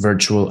is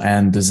virtual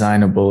and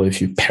designable if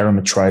you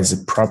parameterize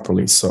it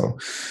properly. So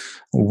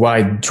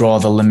why draw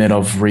the limit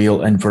of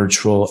real and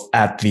virtual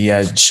at the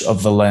edge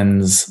of the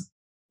lens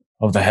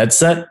of the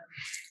headset?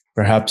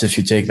 Perhaps if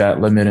you take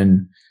that limit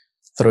and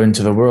throw it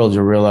into the world,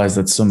 you'll realize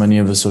that so many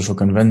of the social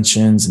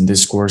conventions and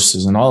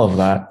discourses and all of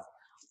that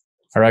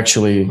are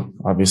actually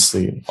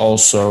obviously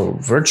also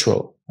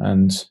virtual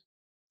and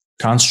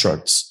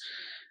constructs,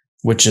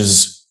 which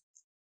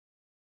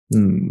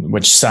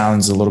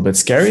sounds a little bit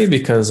scary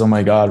because, oh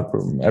my God,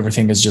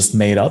 everything is just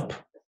made up.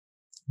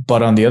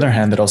 But on the other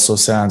hand, it also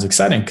sounds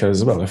exciting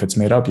because, well, if it's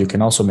made up, you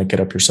can also make it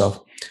up yourself.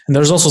 And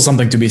there's also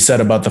something to be said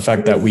about the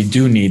fact that we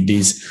do need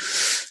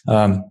these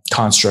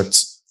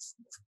constructs.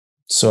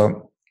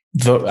 So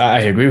I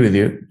agree with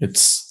you.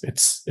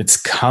 It's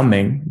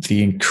coming,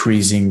 the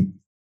increasing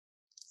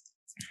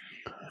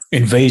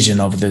invasion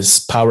of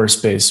this power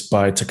space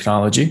by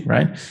technology,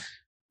 right?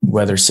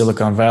 Whether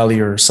Silicon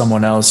Valley or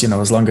someone else,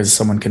 as long as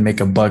someone can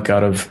make a buck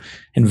out of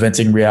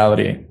inventing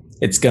reality,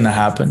 it's going to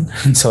happen.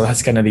 And so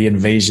that's kind of the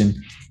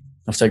invasion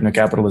of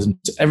techno-capitalism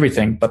to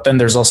everything. But then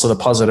there's also the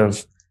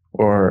positive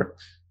or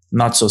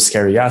not so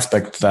scary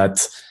aspect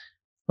that,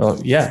 well,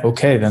 yeah,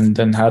 okay,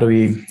 then how do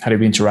we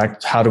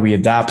interact? How do we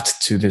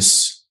adapt to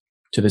this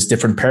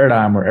different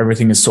paradigm where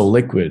everything is so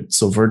liquid,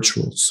 so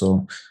virtual,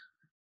 so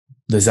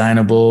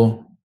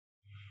designable,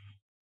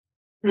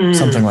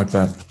 something like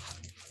that?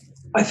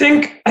 I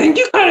think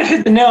you kind of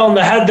hit the nail on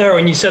the head there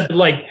when you said that,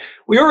 like,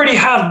 we already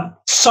have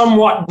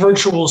somewhat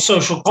virtual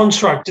social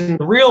construct in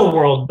the real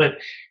world, but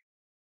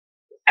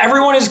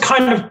everyone is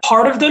kind of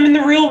part of them in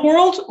the real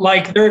world.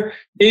 Like they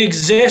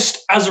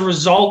exist as a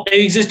result.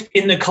 They exist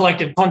in the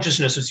collective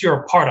consciousness that you're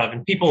a part of.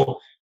 And people,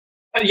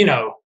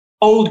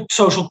 old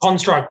social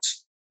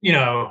constructs,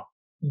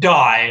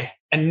 die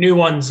and new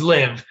ones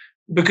live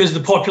because the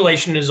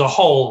population as a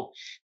whole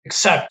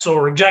accepts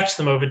or rejects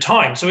them over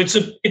time. So it's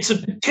a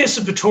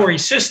participatory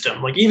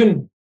system. Like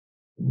even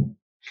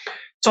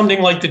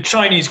something like the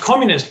Chinese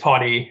Communist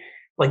Party,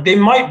 like they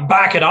might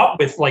back it up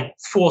with like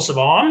force of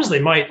arms. They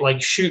might like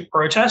shoot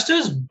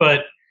protesters,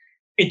 but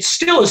it's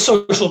still a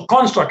social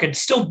construct. It's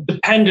still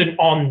dependent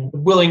on the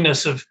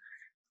willingness of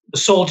the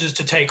soldiers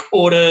to take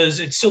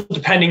orders. It's still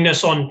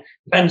depends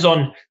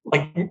on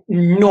like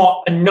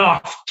not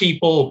enough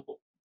people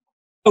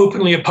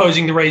openly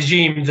opposing the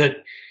regime that,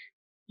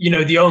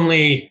 the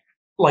only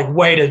like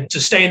way to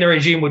stay in the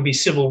regime would be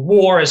civil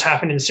war, as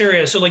happened in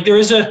Syria. So like there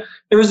is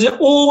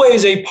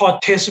always a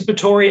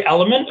participatory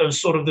element of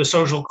sort of the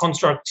social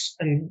constructs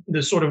and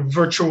the sort of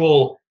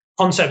virtual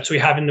concepts we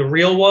have in the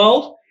real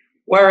world.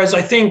 Whereas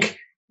I think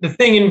the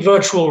thing in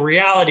virtual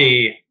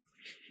reality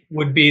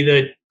would be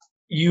that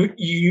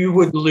you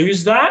would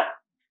lose that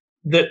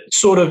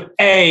sort of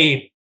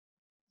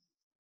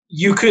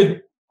you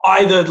could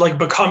either like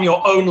become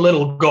your own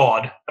little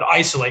god and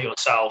isolate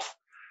yourself,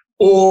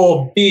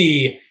 or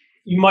B,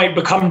 you might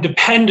become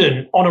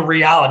dependent on a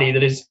reality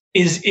that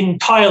is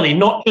entirely,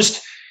 not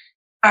just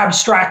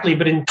abstractly,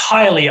 but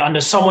entirely under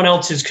someone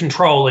else's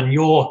control, and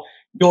your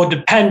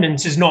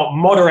dependence is not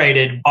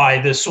moderated by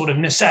the sort of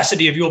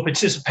necessity of your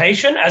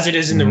participation as it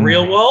is in the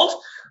real world.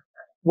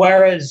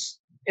 Whereas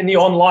in the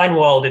online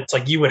world, it's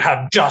like you would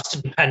have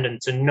just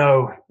dependence and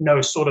no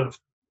sort of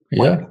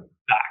back.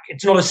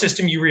 It's not a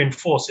system you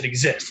reinforce; it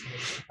exists,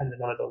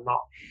 dependent on it or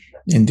not.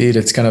 Indeed,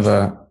 it's kind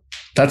of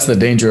that's the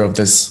danger of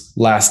this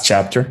last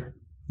chapter.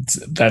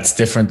 That's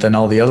different than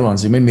all the other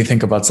ones. It made me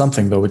think about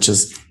something though, which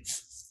is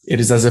it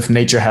is as if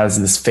nature has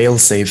this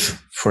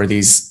fail-safe for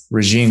these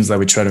regimes that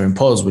we try to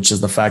impose, which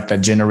is the fact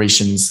that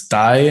generations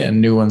die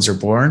and new ones are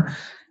born.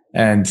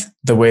 And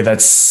the way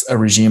that a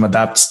regime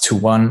adapts to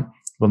one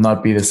will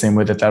not be the same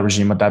way that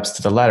regime adapts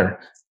to the latter.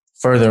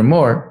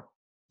 Furthermore,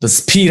 the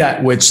speed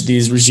at which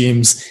these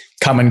regimes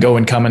come and go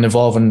and come and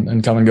evolve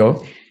and come and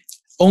go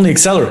only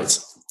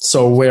accelerates.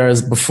 So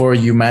whereas before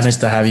you managed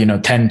to have,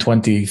 10,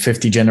 20,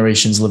 50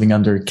 generations living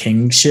under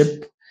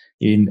kingship,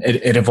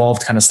 it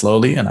evolved kind of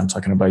slowly. And I'm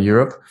talking about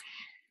Europe.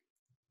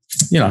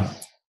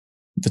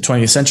 The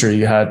 20th century,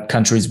 you had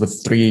countries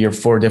with 3 or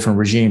 4 different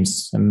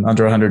regimes in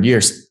under 100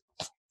 years.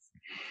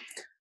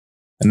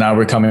 And now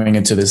we're coming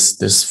into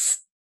this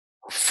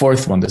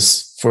fourth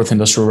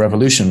industrial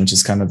revolution, which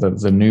is kind of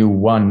the new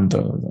one,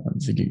 the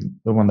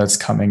one that's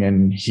coming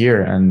in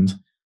here. And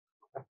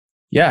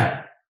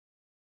yeah,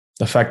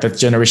 the fact that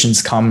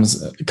generations come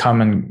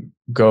and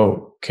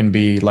go can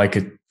be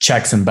like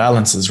checks and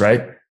balances,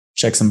 right?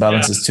 Checks and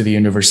balances to the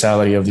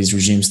universality of these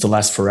regimes to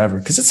last forever,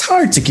 because it's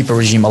hard to keep a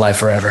regime alive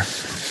forever.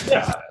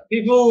 Yeah,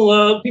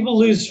 people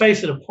lose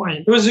faith at a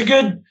point. There was a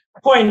good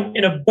point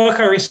in a book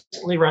I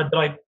recently read that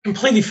I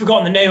completely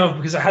forgotten the name of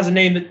because it has a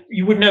name that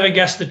you would never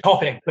guess the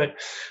topic. But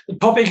the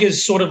topic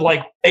is sort of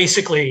like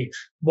basically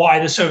why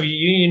the Soviet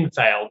Union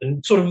failed.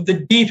 And sort of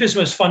the deepest,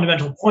 most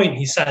fundamental point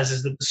he says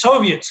is that the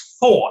Soviets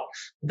thought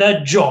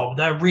their job,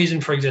 their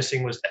reason for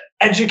existing was to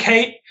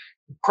educate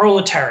the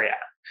proletariat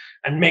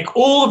and make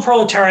all the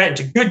proletariat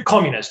into good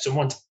communists. And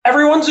once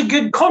everyone's a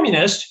good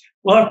communist,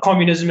 we'll have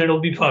communism and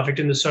it'll be perfect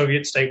and the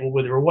Soviet state will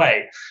wither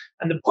away.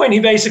 And the point he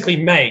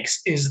basically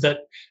makes is that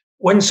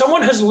when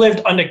someone has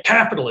lived under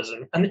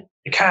capitalism and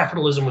the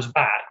capitalism was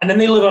bad, and then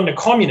they live under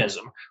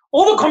communism,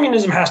 all the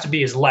communism has to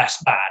be is less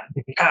bad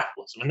than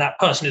capitalism. And that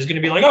person is going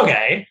to be like,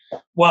 okay,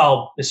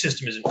 well, the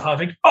system isn't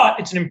perfect, but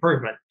it's an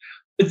improvement.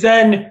 But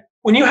then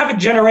when you have a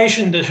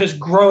generation that has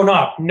grown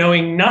up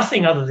knowing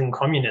nothing other than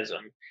communism,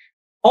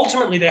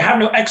 ultimately they have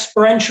no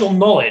experiential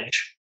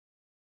knowledge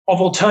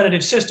of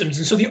alternative systems.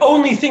 And so the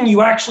only thing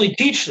you actually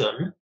teach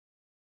them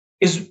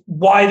is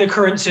why the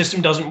current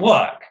system doesn't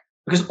work,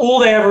 because all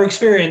they ever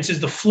experience is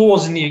the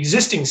flaws in the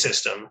existing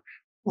system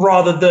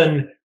rather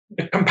than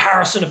the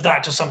comparison of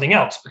that to something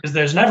else, because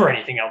there's never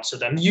anything else to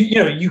them.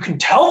 You can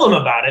tell them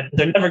about it, but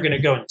they're never going to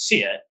go and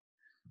see it.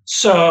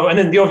 So, and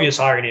then the obvious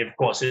irony, of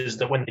course, is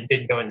that when they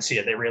did go and see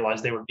it, they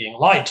realized they were being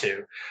lied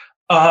to.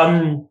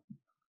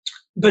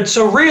 But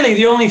so really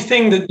the only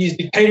thing that these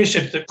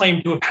dictatorships that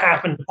claim to have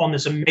happened upon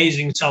this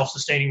amazing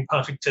self-sustaining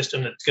perfect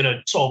system that's going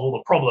to solve all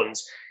the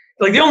problems,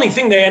 like the only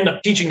thing they end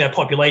up teaching their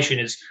population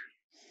is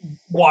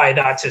why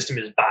that system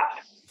is bad.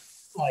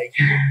 Like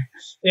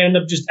they end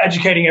up just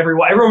educating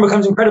everyone. Everyone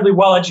becomes incredibly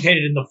well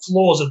educated in the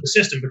flaws of the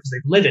system because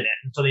they live in it,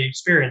 and so they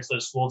experience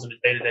those flaws on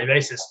a day-to-day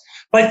basis.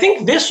 But I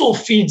think this all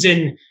feeds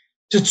in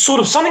to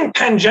sort of something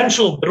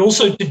tangential, but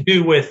also to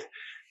do with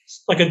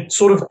like a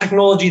sort of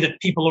technology that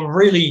people are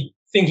really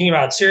thinking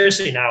about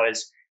seriously now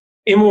is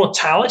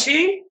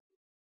immortality.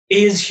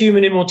 Is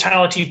human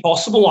immortality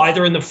possible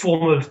either in the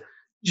form of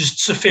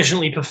just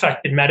sufficiently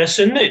perfected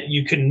medicine that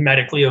you can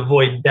medically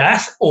avoid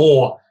death,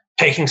 or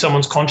taking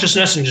someone's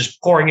consciousness and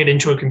just pouring it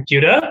into a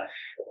computer?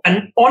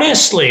 And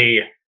honestly,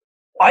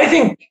 I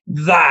think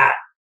that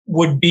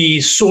would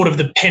be sort of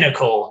the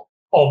pinnacle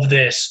of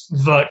this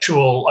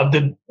virtual, of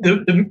the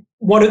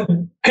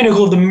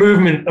pinnacle of the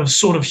movement of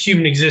sort of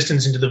human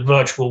existence into the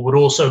virtual would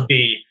also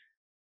be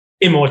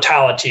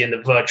immortality in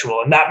the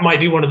virtual. And that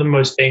might be one of the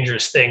most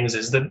dangerous things,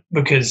 is that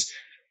because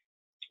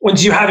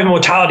once you have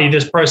immortality,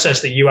 this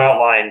process that you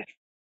outlined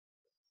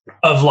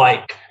of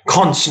like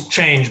constant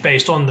change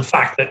based on the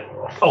fact that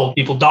old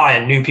people die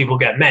and new people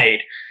get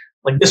made,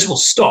 like this will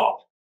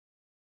stop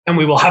and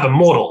we will have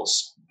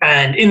immortals.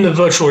 And in the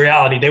virtual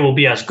reality, they will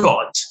be as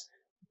gods.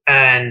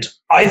 And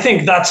I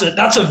think that's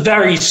a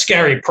very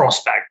scary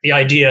prospect, the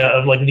idea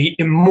of like the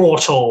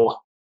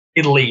immortal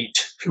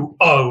elite who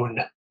own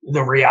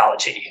the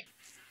reality.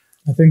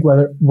 I think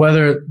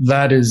whether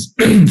that is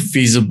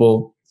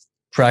feasible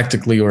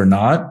practically or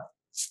not,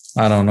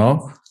 I don't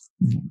know.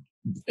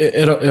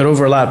 It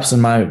overlaps, in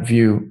my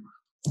view,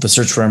 the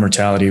search for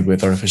immortality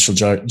with artificial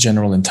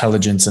general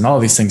intelligence, and all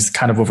these things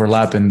kind of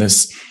overlap in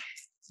this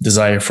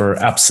desire for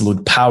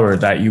absolute power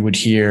that you would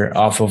hear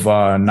off of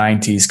a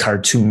 90s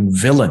cartoon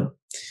villain.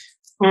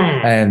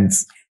 And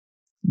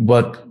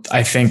what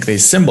I think they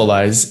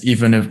symbolize,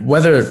 even if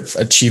whether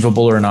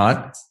achievable or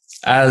not,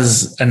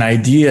 as an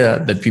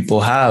idea that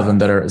people have and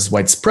that is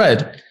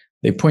widespread,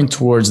 they point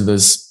towards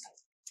this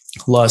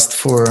lust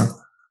for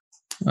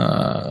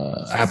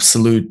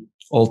absolute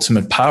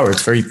ultimate power.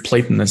 It's very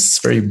Platonist. It's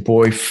very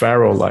boy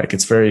Pharaoh-like.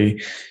 It's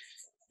very,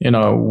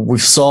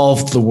 we've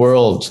solved the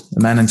world,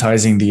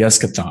 immanentizing the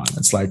eschaton.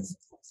 It's like,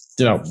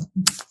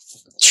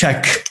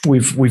 check.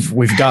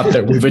 We've got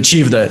there. We've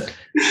achieved it.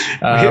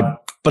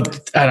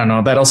 But I don't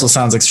know. That also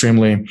sounds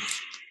extremely.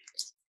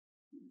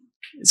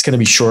 It's going to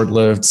be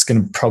short-lived. It's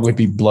going to probably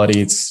be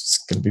bloody.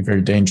 It's going to be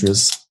very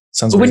dangerous.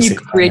 Sounds. But when you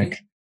create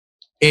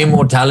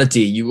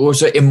immortality, you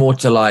also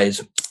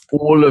immortalize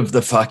all of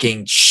the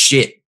fucking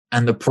shit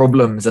and the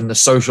problems and the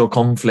social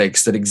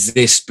conflicts that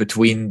exist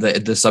between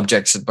the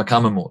subjects that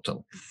become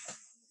immortal.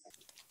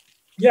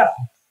 Yeah.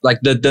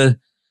 Like the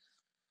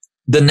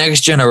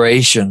next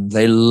generation,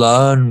 they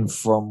learn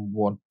from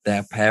what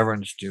their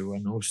parents do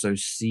and also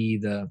see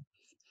the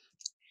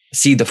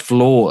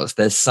flaws.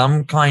 There's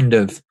some kind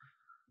of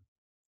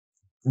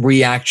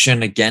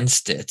reaction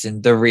against it,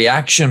 and the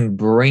reaction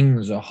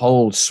brings a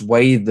whole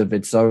swathe of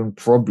its own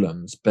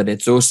problems, but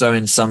it's also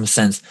in some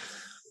sense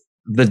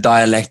the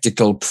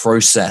dialectical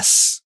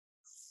process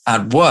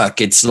at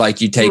work. It's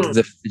like you take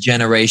the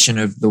generation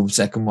of the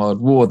Second World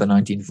War, the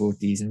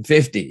 1940s and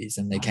 50s,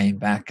 and they came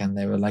back and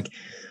they were like,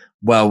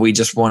 well, we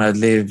just want to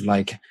live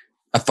like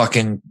a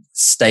fucking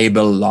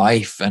stable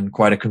life and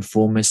quite a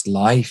conformist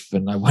life.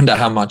 And I wonder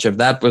how much of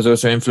that was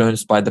also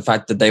influenced by the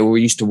fact that they were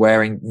used to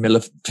wearing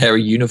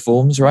military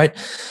uniforms, right?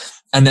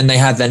 And then they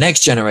have the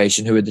next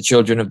generation who are the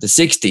children of the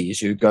 60s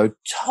who go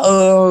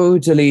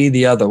totally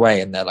the other way.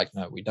 And they're like,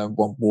 no, we don't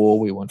want war.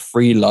 We want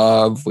free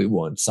love. We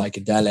want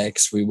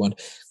psychedelics. We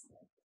want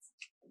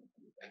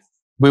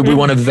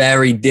a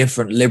very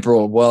different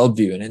liberal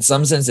worldview. And in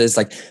some senses,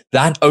 like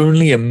that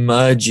only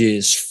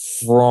emerges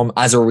from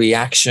as a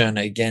reaction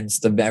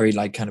against the very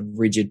like kind of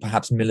rigid,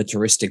 perhaps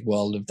militaristic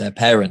world of their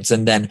parents.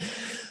 And then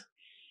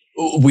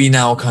we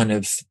now kind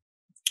of,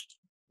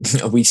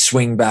 we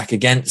swing back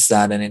against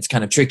that. And it's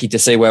kind of tricky to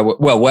say where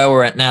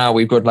we're at now.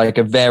 We've got like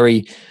a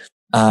very,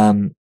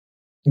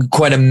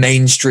 quite a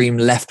mainstream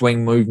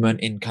left-wing movement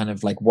in kind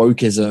of like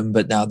wokeism,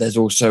 but now there's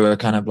also a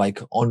kind of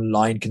like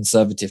online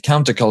conservative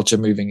counterculture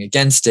moving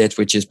against it,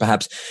 which is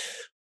perhaps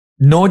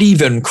not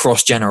even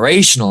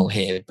cross-generational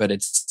here, but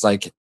it's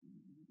like,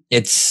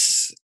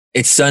 it's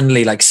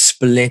certainly like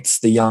splits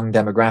the young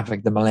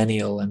demographic, the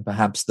millennial, and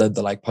perhaps the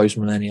like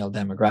post-millennial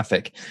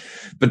demographic.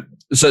 But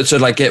so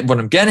like what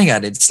I'm getting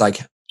at, it's like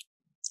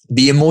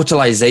the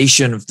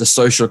immortalization of the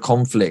social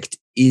conflict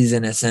is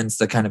in a sense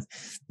the kind of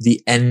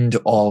the end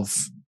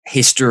of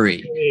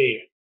history.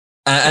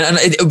 And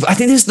I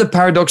think this is the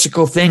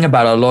paradoxical thing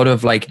about a lot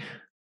of like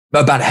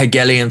about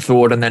Hegelian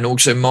thought and then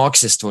also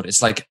Marxist thought.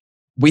 It's like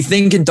we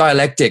think in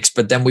dialectics,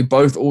 but then we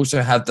both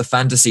also have the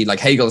fantasy. Like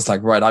Hegel's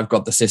like, right, I've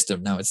got the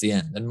system, now it's the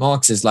end. And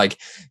Marx is like,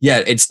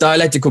 yeah, it's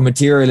dialectical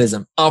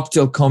materialism up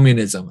till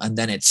communism, and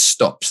then it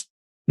stops.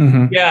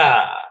 Mm-hmm.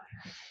 Yeah.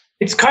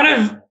 It's kind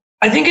of,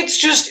 I think it's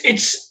just,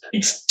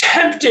 it's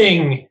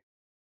tempting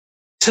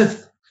to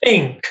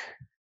think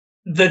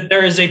that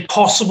there is a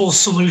possible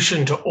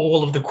solution to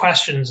all of the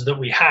questions that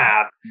we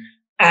have.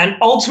 And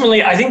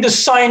ultimately, I think the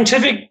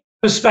scientific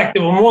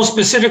perspective, or more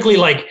specifically,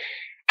 like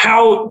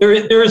how there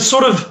is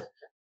sort of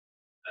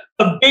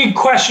a big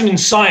question in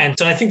science.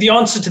 And I think the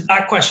answer to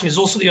that question is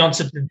also the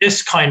answer to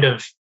this kind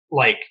of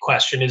like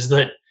question, is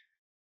that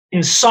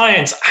in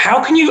science,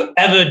 how can you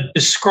ever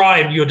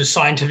describe your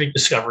scientific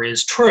discovery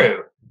as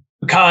true?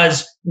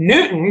 Because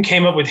Newton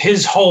came up with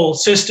his whole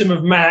system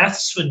of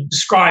maths for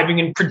describing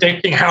and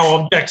predicting how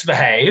objects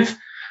behave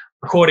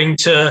according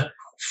to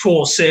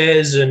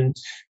forces and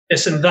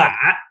this and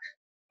that.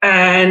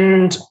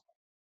 And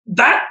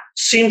that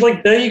seemed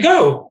like, there you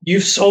go,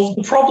 you've solved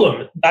the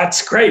problem.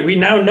 That's great. We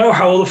now know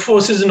how all the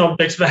forces and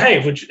objects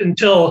behave, which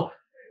until,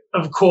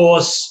 of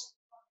course,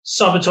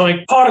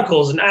 subatomic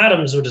particles and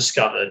atoms were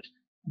discovered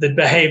that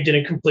behaved in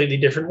a completely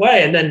different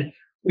way. And then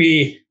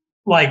we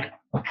like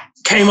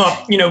came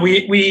up,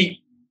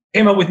 we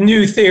came up with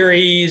new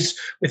theories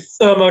with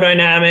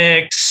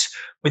thermodynamics,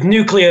 with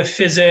nuclear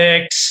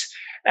physics,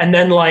 and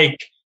then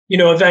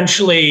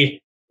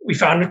eventually we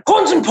found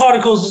quantum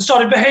particles that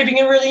started behaving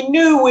in really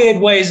new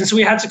weird ways, and so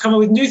we had to come up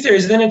with new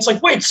theories. And then it's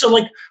like, wait, so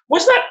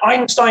was that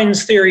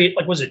Einstein's theory,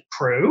 was it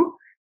true?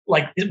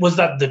 Was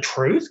that the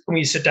truth? Can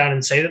we sit down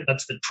and say that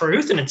that's the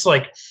truth? And it's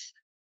like,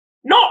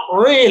 not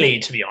really,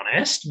 to be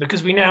honest,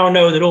 because we now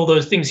know that all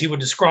those things he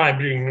would describe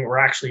were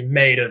actually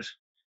made of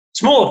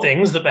smaller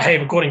things that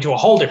behave according to a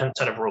whole different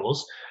set of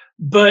rules.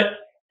 But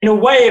in a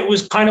way, it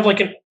was kind of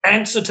like an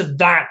answer to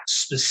that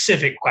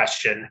specific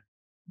question.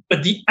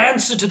 But the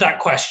answer to that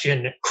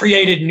question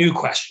created new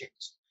questions,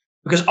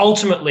 because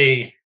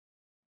ultimately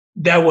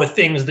there were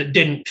things that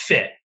didn't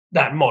fit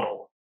that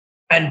model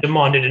and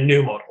demanded a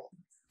new model.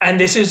 And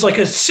this is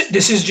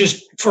this is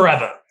just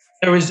forever.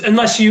 There was,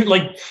 unless you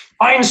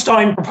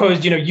Einstein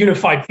proposed,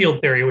 unified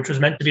field theory, which was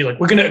meant to be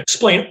we're going to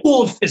explain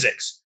all of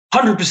physics,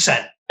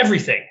 100%,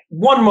 everything,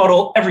 one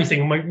model,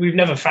 everything. We've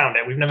never found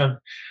it. We've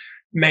never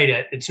made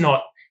it. It's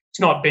not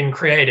been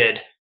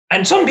created.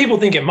 And some people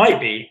think it might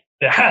be,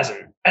 but it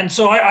hasn't. And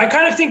so I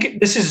kind of think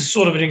this is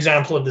sort of an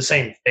example of the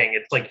same thing.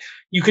 It's like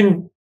you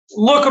can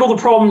look at all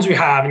the problems we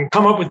have and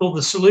come up with all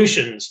the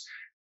solutions,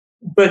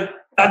 but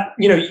that,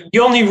 the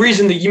only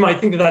reason that you might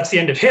think that that's the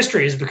end of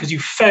history is because you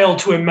fail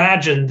to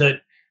imagine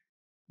that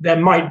there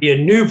might be a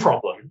new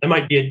problem. There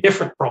might be a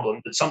different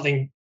problem, that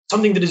something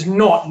that is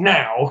not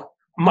now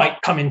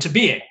might come into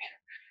being.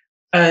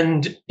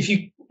 And if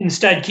you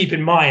instead keep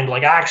in mind,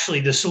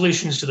 actually the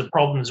solutions to the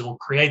problems will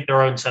create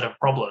their own set of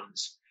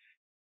problems.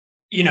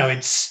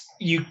 It's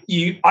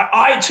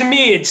to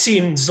me, it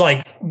seems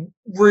like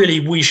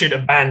really we should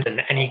abandon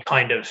any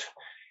kind of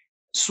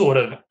sort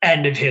of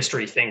end of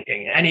history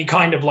thinking, any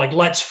kind of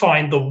let's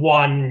find the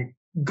one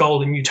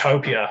golden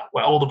utopia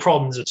where all the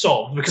problems are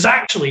solved. Because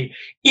actually,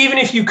 even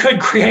if you could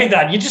create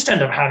that, you just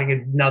end up having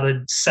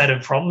another set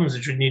of problems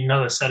which would need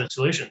another set of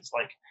solutions.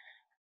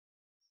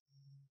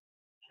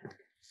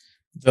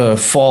 The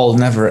fall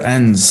never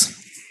ends.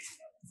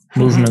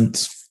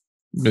 movement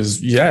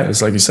is,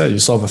 it's like you said, you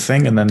solve a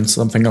thing and then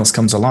something else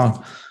comes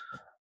along.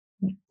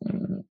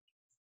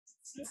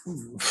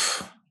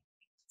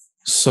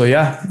 So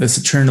this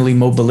eternally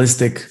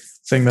mobilistic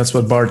thing, that's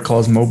what Barth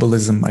calls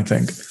mobilism, I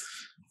think.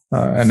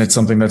 And it's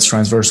something that's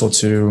transversal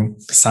to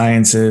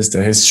sciences,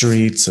 to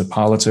history, to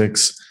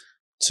politics,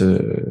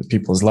 to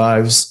people's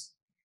lives.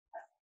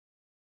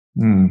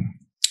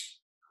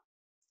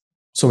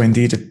 So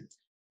indeed, it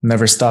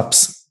never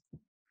stops.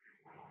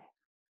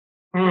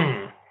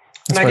 That's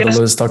why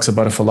Deleuze talks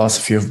about a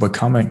philosophy of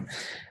becoming.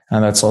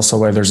 And that's also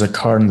why there's a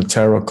card in the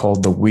tarot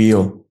called the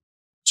wheel,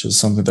 which is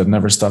something that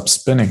never stops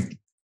spinning.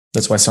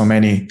 That's why so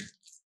many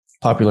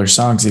popular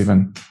songs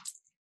even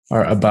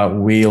are about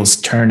wheels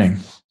turning.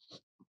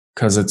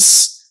 Because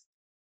it's,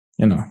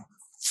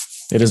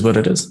 it is what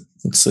it is.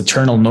 It's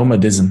eternal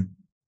nomadism.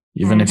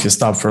 Even if you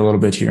stop for a little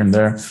bit here and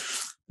there,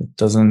 it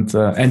doesn't,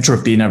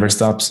 entropy never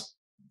stops.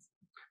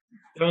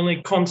 The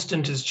only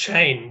constant is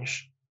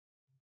change.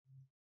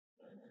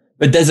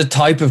 But there's a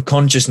type of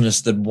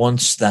consciousness that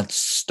wants that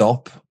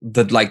stop,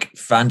 that like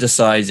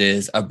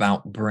fantasizes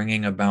about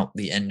bringing about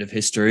the end of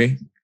history,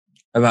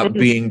 about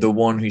being the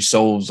one who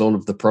solves all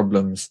of the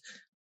problems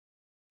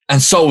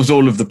and solves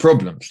all of the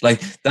problems.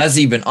 Like that's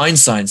even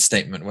Einstein's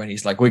statement when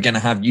he's like, we're going to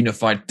have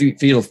unified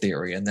field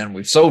theory and then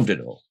we've solved it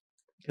all.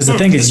 Because the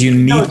thing is, you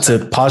need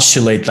to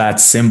postulate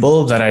that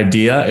symbol, that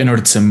idea, in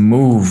order to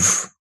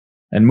move.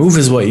 And move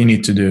is what you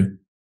need to do.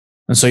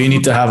 And so you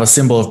need to have a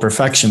symbol of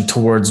perfection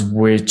towards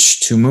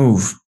which to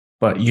move.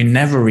 But you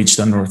never reach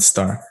the North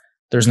Star.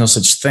 There's no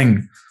such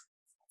thing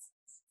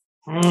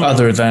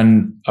other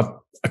than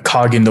a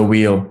cog in the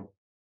wheel,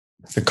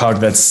 the cog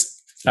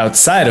that's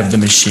outside of the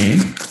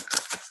machine.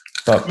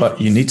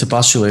 But you need to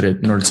postulate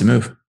it in order to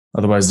move.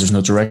 Otherwise, there's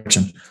no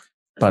direction.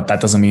 But that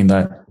doesn't mean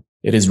that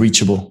it is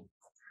reachable.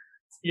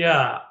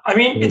 Yeah, I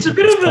mean, it's a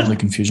bit of a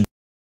confusion.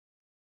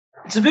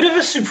 It's a bit of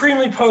a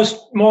supremely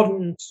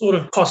postmodern sort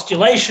of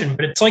postulation,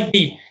 but it's like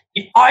the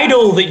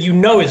idol that you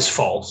know is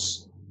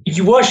false.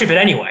 You worship it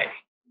anyway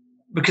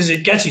because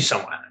it gets you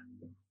somewhere.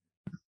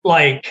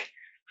 Like,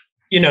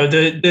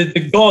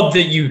 the God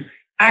that you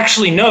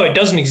actually know it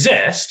doesn't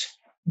exist,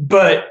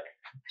 but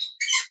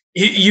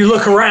you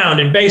look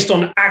around and based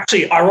on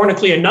actually,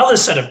 ironically, another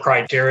set of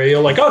criteria,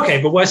 you're like, okay,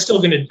 but we're still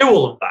going to do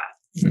all of that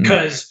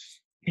because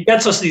it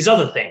gets us these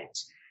other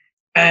things.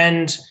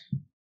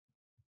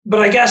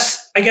 But I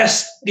guess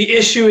the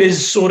issue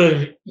is sort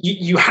of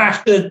you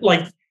have to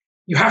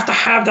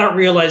have that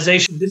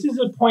realization. This is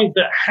a point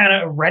that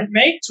Hannah Arendt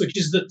makes, which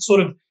is that sort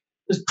of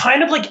this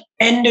kind of like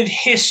end of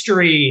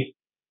history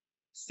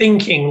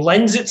thinking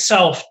lends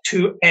itself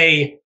to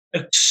a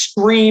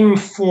extreme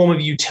form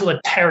of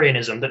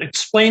utilitarianism that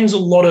explains a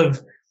lot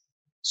of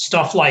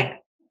stuff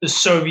like the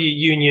Soviet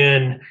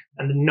Union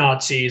and the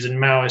Nazis and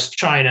Maoist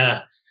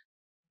China,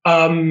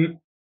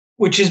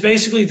 which is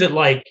basically that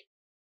like,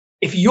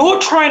 if you're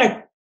trying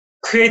to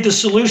create the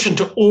solution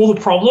to all the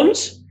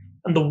problems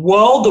and the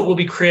world that will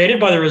be created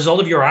by the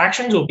result of your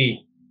actions will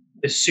be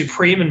this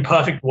supreme and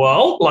perfect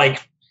world,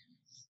 like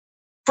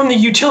from the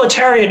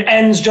utilitarian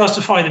ends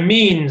justify the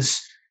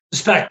means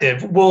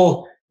perspective,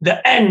 well,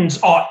 the ends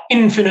are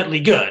infinitely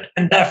good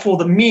and therefore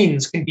the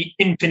means can be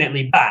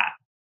infinitely bad.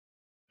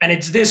 And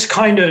it's this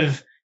kind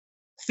of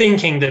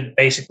thinking that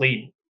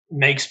basically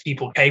makes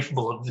people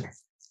capable of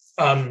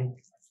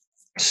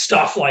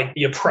stuff like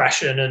the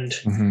oppression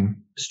and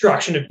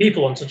destruction of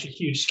people on such a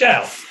huge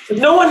scale. But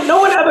no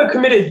one ever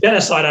committed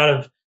genocide out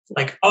of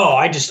like, oh,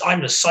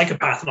 I'm a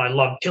psychopath and I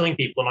love killing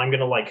people and I'm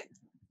going to like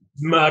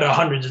murder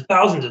hundreds of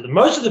thousands of them.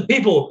 Most of the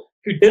people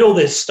who did all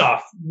this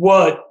stuff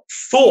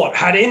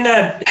had in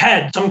their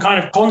head some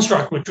kind of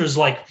construct which was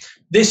like,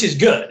 this is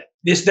good.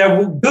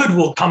 Good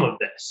will come of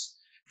this.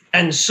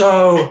 And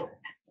so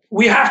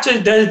we have to,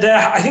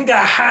 I think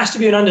there has to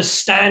be an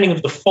understanding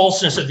of the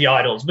falseness of the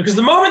idols, because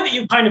the moment that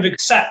you kind of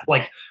accept,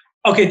 like,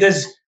 okay,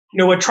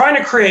 we're trying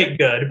to create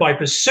good by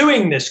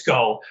pursuing this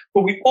goal,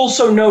 but we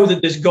also know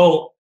that this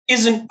goal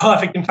isn't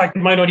perfect. In fact, it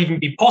might not even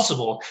be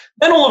possible.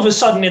 Then all of a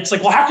sudden it's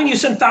like, well, how can you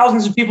send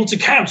thousands of people to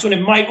camps when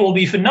it might all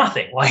be for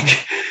nothing?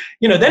 Like,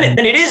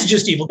 then it is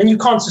just evil. Then you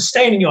can't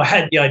sustain in your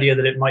head the idea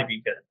that it might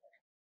be good.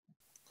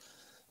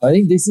 I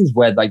think this is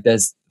where, like,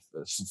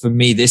 for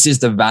me, this is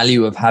the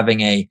value of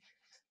having a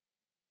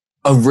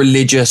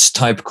religious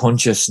type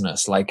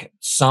consciousness, like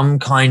some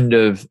kind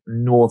of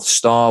North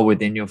Star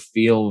within your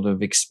field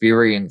of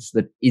experience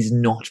that is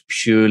not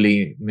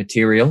purely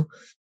material.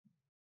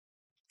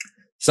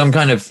 Some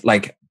kind of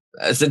like,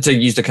 to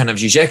use the kind of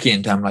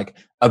Zizekian term, like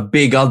a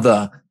big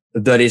other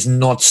that is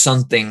not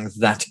something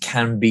that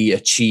can be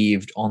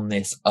achieved on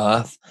this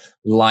earth,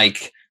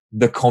 like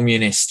the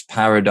communist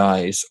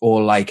paradise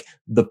or like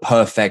the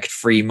perfect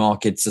free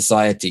market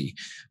society,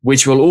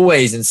 which will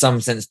always in some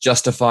sense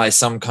justify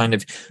some kind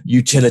of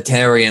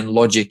utilitarian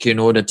logic in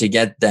order to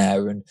get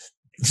there. And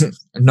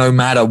no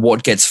matter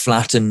what gets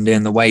flattened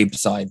in the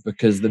wayside,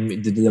 because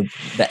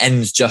the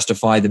ends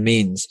justify the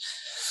means.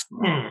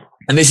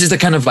 And this is the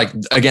kind of like,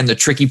 again, the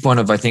tricky point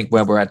of, I think,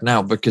 where we're at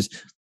now, because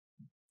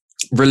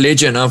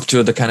religion up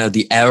to the kind of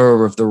the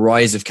era of the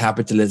rise of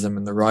capitalism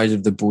and the rise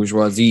of the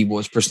bourgeoisie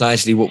was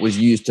precisely what was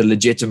used to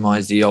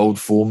legitimize the old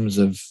forms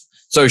of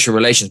social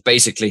relations,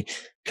 basically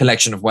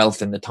collection of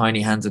wealth in the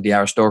tiny hands of the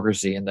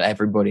aristocracy and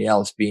everybody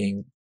else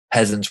being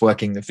peasants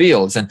working the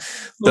fields. And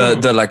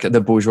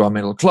the bourgeois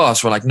middle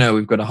class were like, no,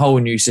 we've got a whole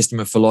new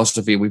system of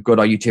philosophy. We've got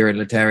our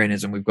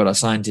utilitarianism, we've got our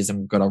scientism,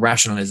 we've got our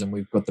rationalism,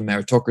 we've got the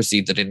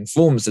meritocracy that it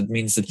informs. That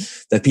means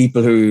that the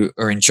people who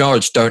are in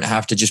charge don't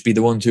have to just be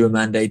the ones who are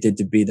mandated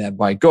to be there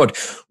by God.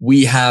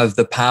 We have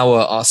the power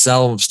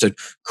ourselves to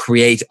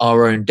create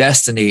our own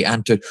destiny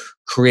and to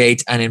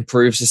create and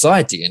improve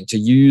society, and to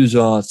use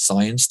our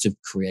science to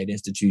create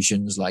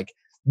institutions like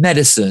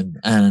medicine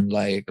and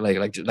like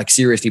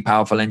seriously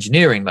powerful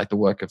engineering, like the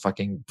work of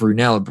fucking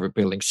Brunel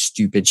building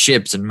stupid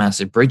ships and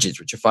massive bridges,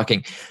 which are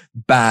fucking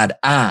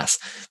badass.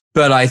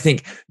 But I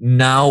think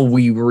now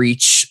we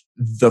reach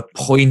the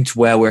point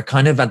where we're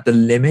kind of at the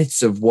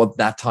limits of what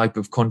that type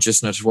of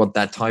consciousness, what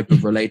that type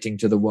of relating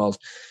to the world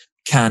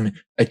can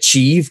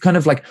achieve, kind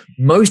of like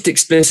most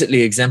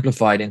explicitly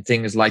exemplified in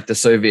things like the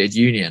Soviet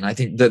Union. I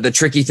think the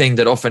tricky thing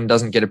that often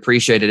doesn't get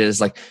appreciated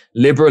is like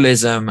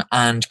liberalism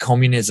and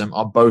communism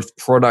are both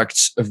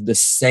products of the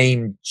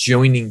same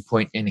joining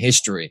point in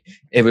history.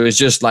 It was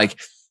just like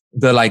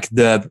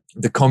the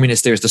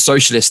communist theorists, the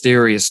socialist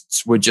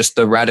theorists were just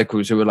the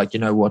radicals who were like, you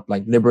know what,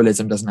 like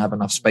liberalism doesn't have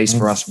enough space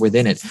for us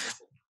within it.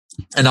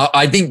 And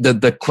I think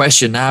that the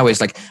question now is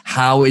like,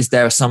 how is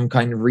there some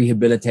kind of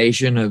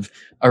rehabilitation of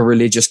a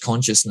religious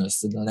consciousness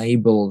that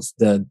enables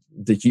the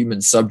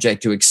human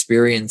subject to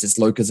experience its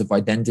locus of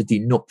identity,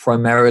 not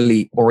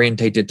primarily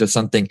orientated to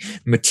something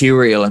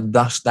material, and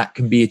thus that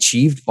can be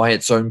achieved by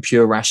its own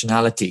pure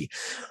rationality.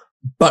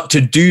 But to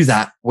do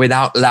that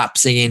without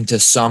lapsing into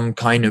some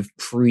kind of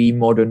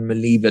pre-modern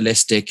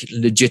medievalistic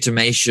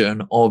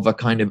legitimation of a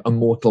kind of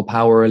immortal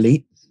power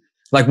elite.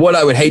 Like what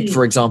I would hate,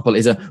 for example,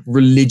 is a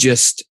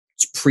religious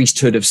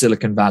priesthood of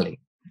Silicon Valley.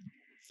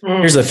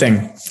 Here's the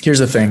thing.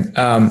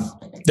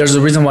 There's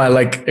a reason why I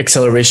like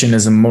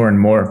accelerationism more and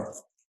more,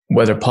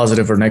 whether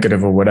positive or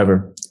negative or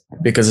whatever,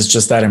 because it's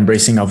just that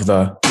embracing of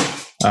the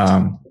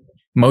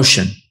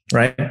motion,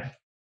 right?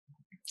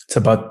 It's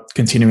about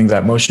continuing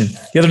that motion.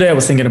 The other day I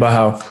was thinking about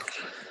how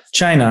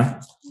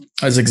China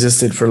has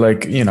existed for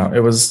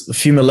it was a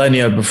few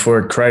millennia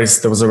before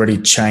Christ. There was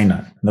already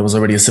China. There was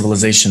already a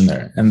civilization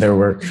there. And there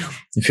were,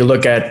 if you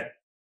look at,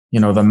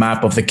 the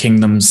map of the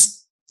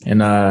kingdoms in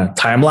a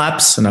time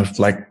lapse, in a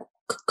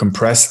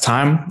compressed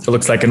time, it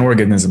looks like an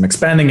organism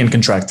expanding and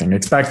contracting,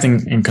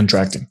 expanding and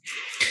contracting.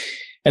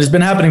 And it's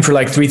been happening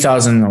for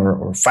 3,000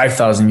 or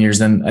 5,000 years.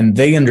 And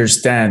they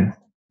understand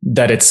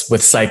that it's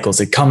with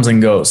cycles. It comes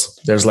and goes.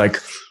 There's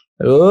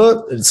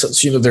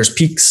there's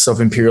peaks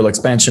of imperial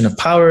expansion of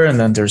power,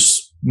 and then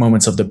there's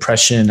moments of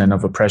depression and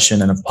of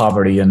oppression and of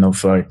poverty and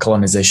of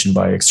colonization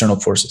by external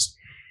forces.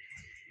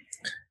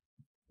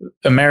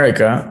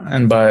 America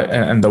and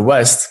the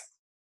West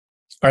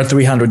are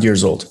 300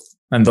 years old.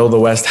 And though the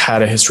West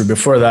had a history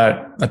before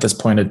that, at this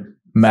point, it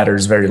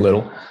matters very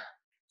little.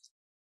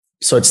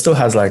 So it still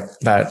has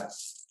that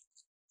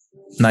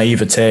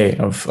naivete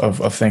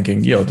of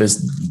thinking,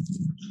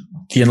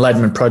 the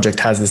Enlightenment project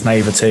has this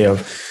naivete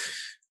of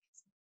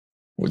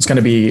it's going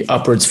to be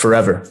upwards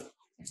forever.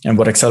 And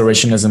what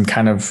accelerationism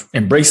kind of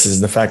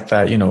embraces the fact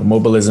that,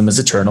 mobilism is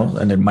eternal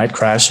and it might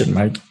crash, it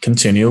might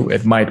continue,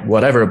 it might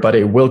whatever, but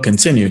it will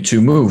continue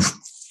to move.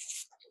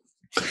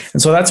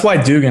 And so that's why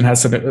Dugin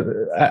has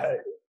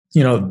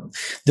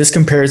this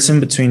comparison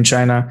between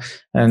China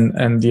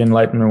and the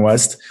Enlightenment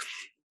West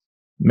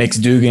makes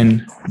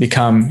Dugin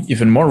become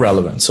even more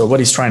relevant. So what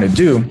he's trying to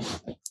do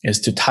is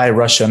to tie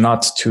Russia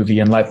not to the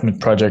Enlightenment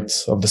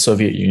project of the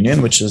Soviet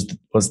Union, which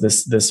was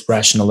this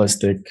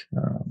rationalistic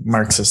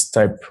Marxist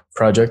type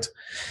project,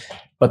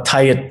 but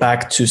tie it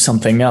back to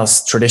something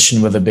else,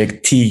 tradition with a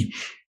big T,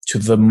 to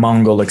the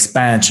Mongol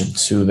expansion,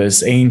 to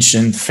this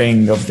ancient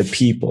thing of the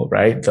people,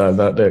 right?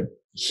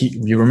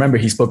 You remember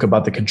he spoke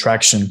about the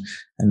contraction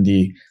and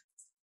the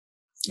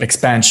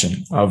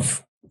expansion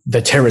of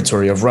the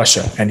territory of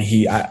Russia. And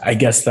I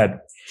guess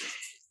that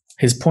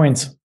his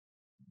point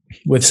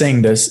with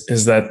saying this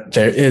is that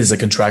there is a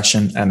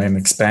contraction and an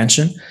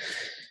expansion.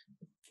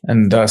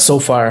 And so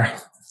far,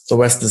 the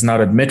West does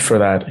not admit for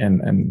that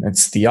in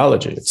its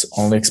theology. It's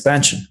only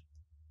expansion.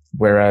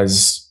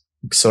 Whereas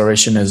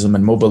accelerationism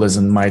and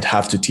mobilism might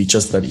have to teach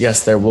us that,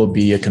 yes, there will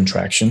be a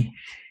contraction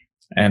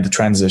and a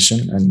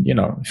transition. And,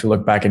 if you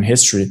look back in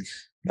history,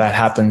 that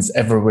happens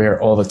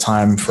everywhere, all the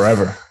time,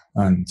 forever.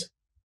 And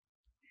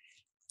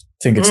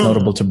I think it's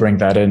notable to bring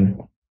that in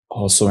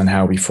also in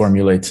how we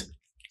formulate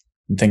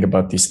and think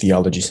about these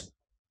theologies.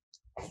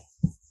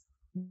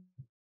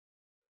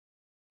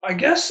 I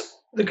guess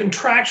the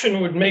contraction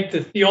would make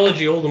the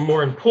theology all the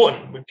more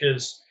important,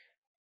 because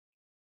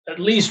at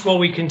least while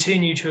we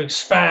continue to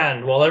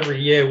expand, while every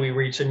year we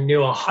reach a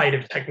newer height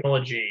of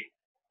technology,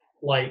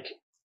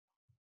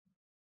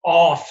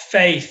 our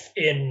faith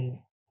in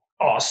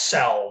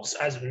ourselves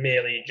as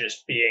merely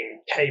just being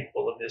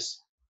capable of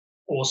this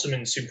awesome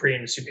and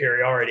supreme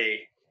superiority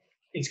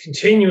is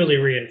continually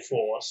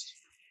reinforced,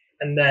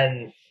 and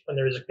then when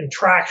there is a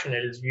contraction,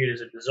 it is viewed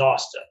as a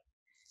disaster.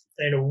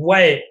 And in a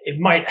way, it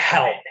might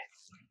help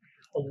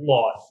a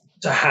lot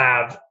to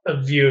have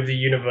a view of the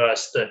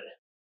universe that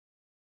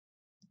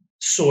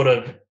sort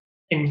of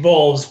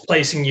involves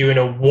placing you in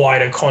a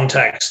wider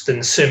context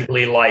than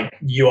simply like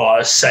you are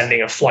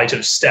ascending a flight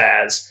of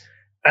stairs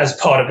as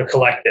part of a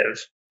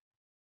collective.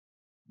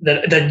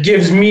 That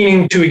gives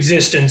meaning to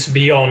existence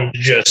beyond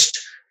just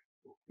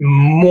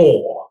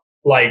more,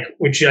 like,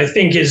 which I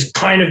think is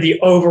kind of the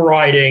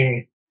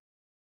overriding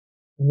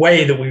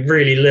way that we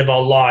really live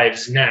our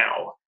lives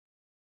now.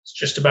 It's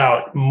just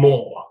about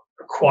more,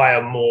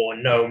 acquire more,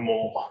 know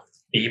more,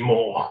 be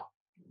more.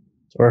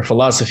 Or a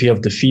philosophy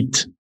of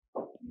defeat.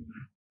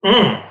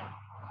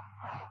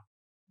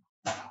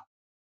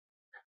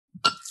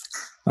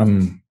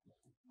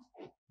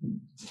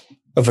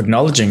 Of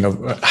acknowledging of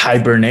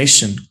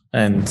hibernation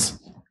and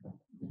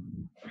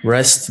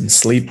rest and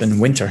sleep in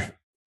winter.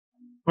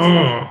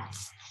 It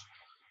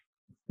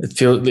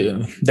feels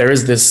there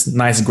is this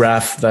nice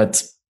graph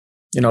that,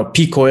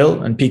 peak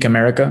oil and peak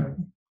America,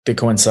 they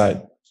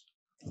coincide.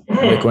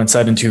 They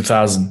coincide in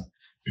 2000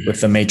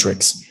 with the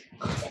Matrix,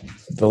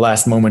 the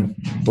last moment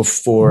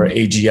before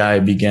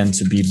AGI began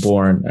to be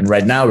born. And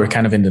right now we're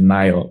kind of in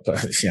denial,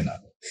 but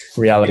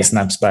reality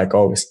snaps back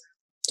always.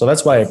 So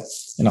that's why,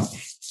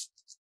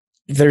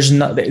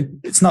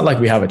 it's not like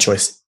we have a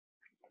choice.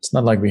 It's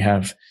not like we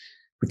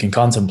can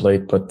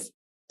contemplate, but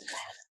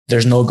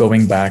there's no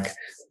going back.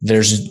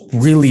 There's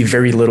really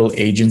very little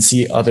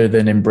agency other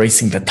than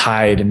embracing the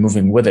tide and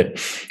moving with it.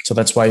 So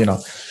that's why,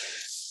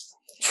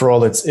 for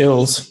all its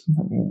ills,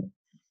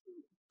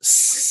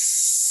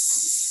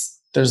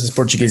 there's this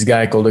Portuguese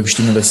guy called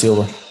Agostinho da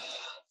Silva,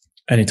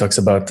 and he talks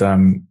about,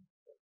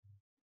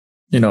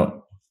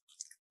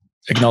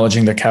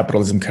 acknowledging that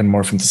capitalism can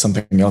morph into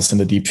something else in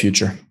the deep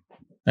future.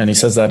 And he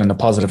says that in a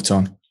positive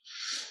tone.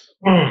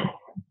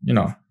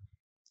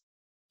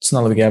 It's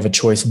not like we have a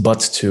choice but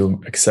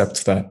to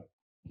accept that.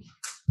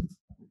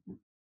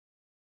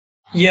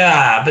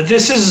 Yeah, but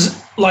this is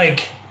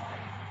like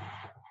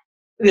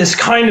this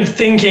kind of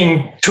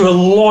thinking to a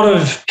lot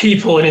of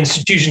people and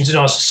institutions in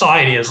our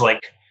society is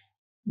like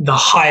the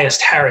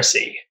highest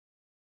heresy.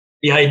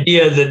 The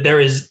idea that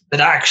that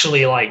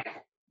actually like,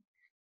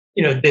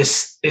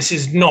 this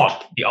is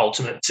not the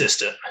ultimate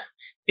system.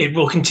 It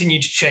will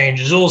continue to change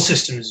as all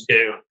systems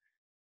do.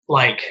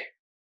 Like,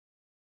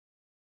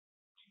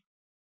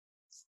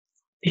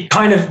 it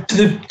kind of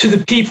to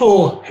the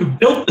people who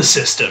built the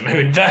system, who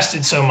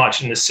invested so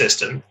much in the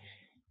system,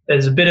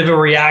 there's a bit of a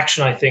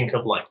reaction, I think,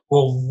 of like,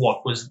 well,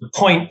 what was the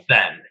point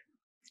then?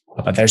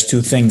 But there's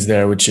two things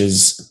there, which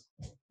is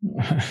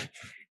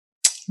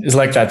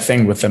like that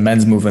thing with the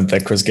men's movement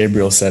that Chris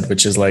Gabriel said,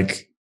 which is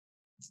like,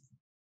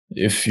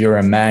 if you're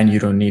a man, you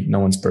don't need no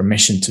one's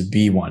permission to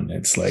be one.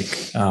 It's like,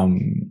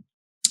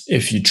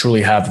 if you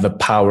truly have the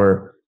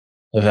power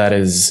that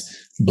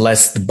is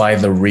blessed by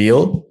the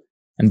real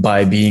and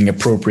by being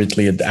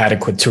appropriately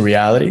adequate to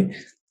reality,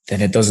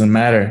 then it doesn't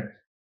matter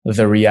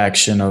the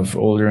reaction of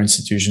older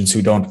institutions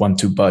who don't want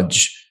to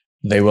budge.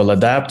 They will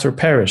adapt or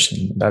perish.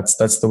 And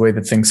that's the way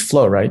that things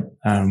flow, right?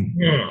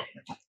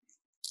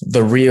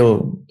 The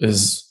real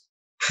is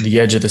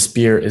the edge of the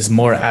spear is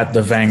more at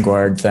the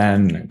vanguard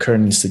than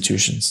current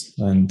institutions.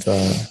 And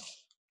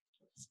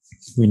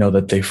we know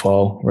that they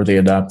fall or they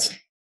adapt.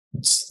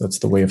 That's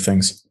the way of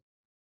things,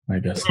 I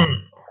guess.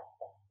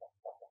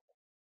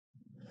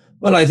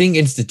 Well, I think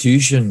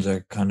institutions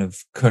are kind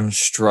of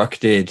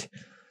constructed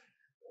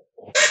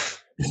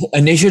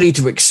initially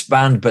to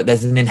expand, but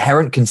there's an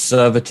inherent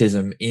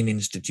conservatism in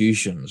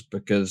institutions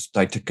because,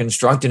 like, to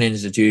construct an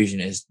institution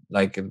is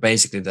like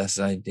basically this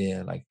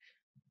idea, like,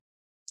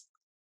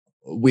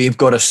 we've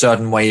got a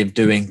certain way of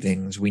doing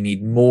things. We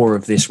need more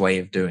of this way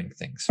of doing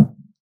things.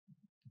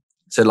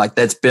 So, like,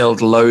 let's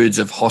build loads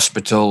of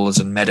hospitals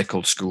and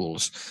medical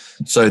schools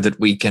so that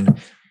we can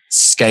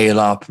scale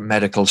up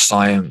medical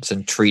science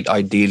and treat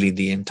ideally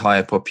the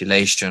entire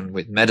population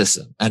with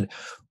medicine. And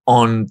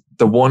on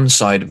the one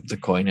side of the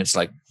coin, it's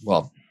like,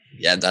 well,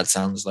 yeah, that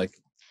sounds like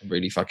a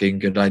really fucking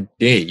good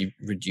idea. You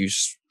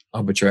reduce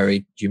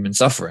arbitrary human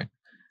suffering.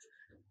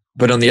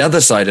 But on the other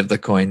side of the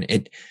coin,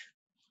 it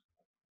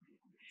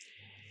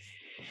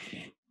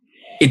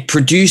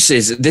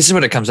produces, this is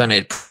what it comes down to,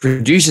 it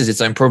produces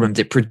its own problems.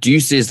 It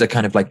produces the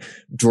kind of like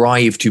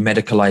drive to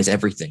medicalize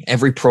everything.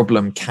 Every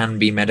problem can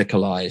be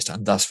medicalized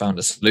and thus found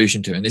a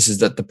solution to. And this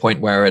is at the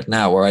point where we're at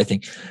now, where I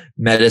think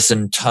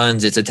medicine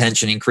turns its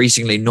attention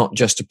increasingly not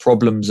just to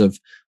problems of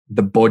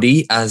the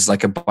body as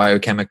like a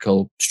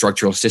biochemical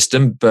structural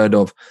system, but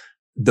of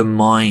the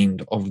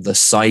mind, of the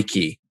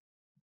psyche,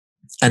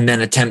 and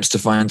then attempts to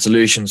find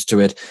solutions to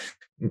it.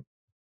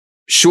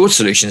 Short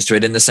solutions to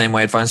it in the same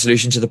way it finds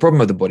solutions to the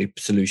problem of the body,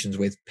 solutions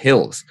with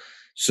pills,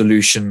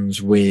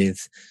 solutions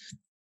with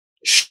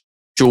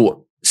short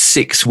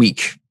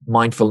 6-week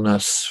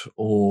mindfulness,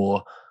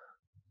 or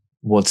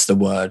what's the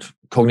word,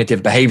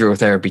 cognitive behavioral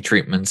therapy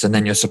treatments. And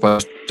then you're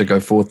supposed to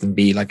go forth and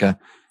be like a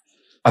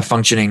a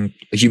functioning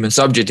human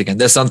subject again.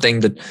 There's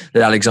something that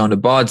Alexander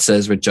Bard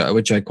says, which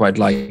I quite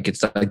like.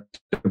 It's like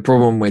the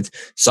problem with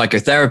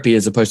psychotherapy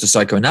as opposed to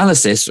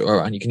psychoanalysis,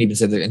 and you can even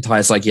say the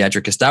entire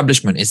psychiatric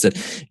establishment, is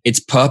that its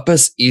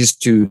purpose is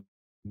to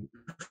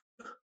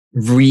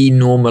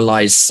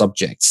renormalize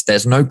subjects.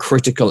 There's no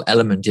critical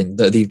element in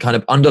the kind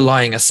of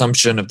underlying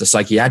assumption of the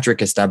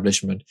psychiatric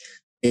establishment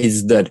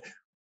is that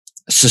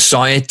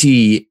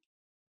society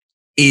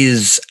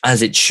is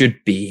as it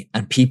should be,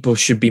 and people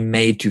should be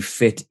made to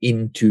fit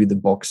into the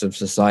box of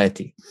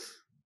society.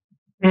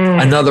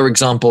 Another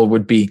example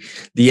would be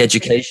the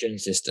education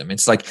system.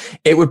 It's like,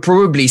 it would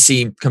probably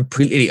seem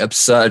completely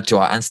absurd to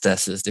our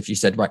ancestors if you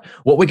said, right,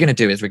 what we're going to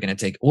do is we're going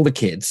to take all the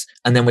kids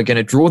and then we're going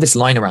to draw this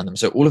line around them.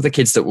 So all of the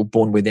kids that were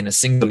born within a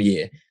single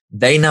year,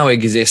 they now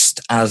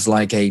exist as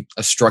like a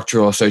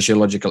structural or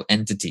sociological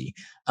entity.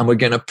 And we're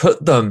going to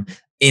put them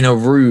in a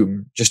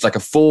room, just like a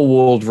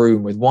four-walled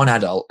room with one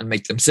adult, and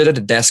make them sit at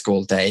a desk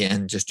all day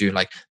and just do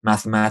like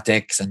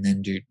mathematics and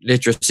then do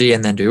literacy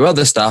and then do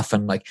other stuff,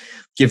 and like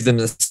give them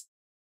this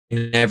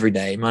every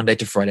day, Monday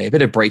to Friday, a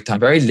bit of break time,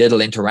 very little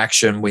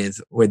interaction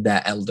with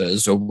their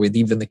elders or with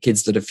even the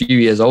kids that are a few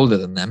years older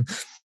than them.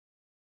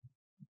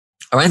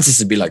 Our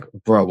ancestors would be like,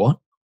 bro, what?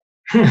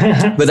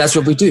 But that's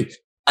what we do.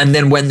 And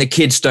then when the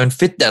kids don't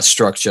fit that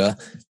structure,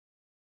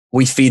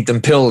 we feed them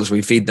pills,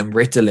 we feed them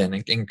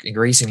Ritalin,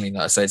 increasingly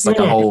now. So it's like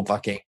a whole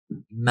fucking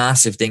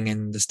massive thing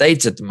in the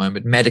States at the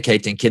moment,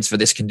 medicating kids for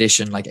this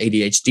condition like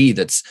ADHD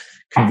that's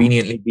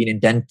conveniently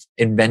been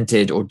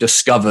invented or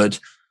discovered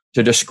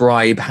to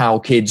describe how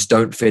kids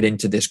don't fit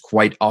into this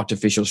quite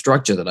artificial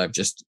structure that I've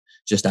just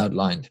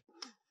outlined.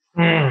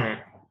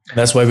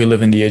 That's why we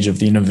live in the age of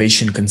the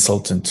innovation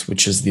consultant,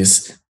 which is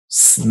this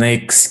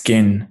snake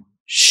skin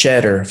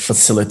shedder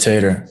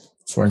facilitator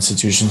for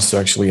institutions to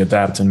actually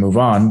adapt and move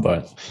on.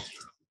 But,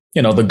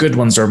 you know, the good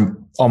ones are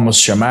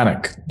almost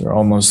shamanic. They're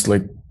almost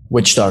like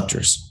witch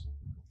doctors,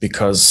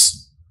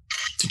 because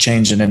to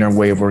change an inner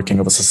way of working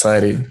of a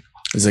society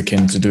is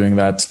akin to doing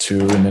that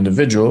to an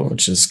individual,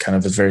 which is kind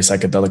of a very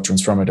psychedelic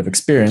transformative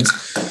experience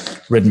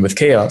ridden with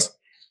chaos.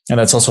 And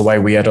that's also why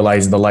we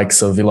idolize the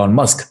likes of Elon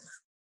Musk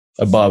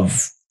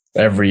above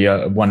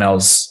everyone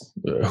else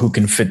who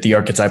can fit the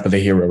archetype of the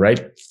hero,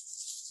 right?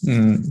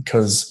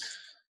 Because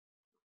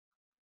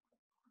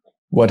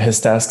what his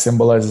task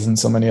symbolizes, and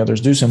so many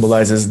others do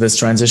symbolize, is this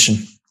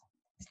transition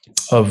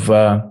of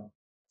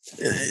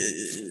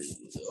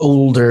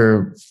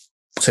older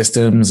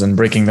systems and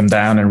breaking them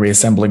down and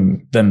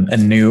reassembling them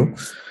anew,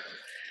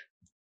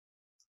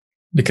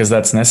 because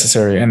that's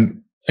necessary.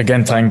 And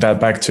again, tying that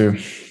back to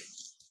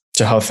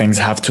how things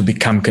have to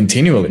become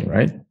continually,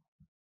 right?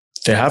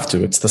 They have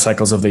to. It's the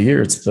cycles of the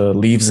year. It's the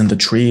leaves in the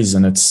trees,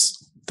 and it's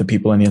the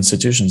people in the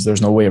institutions.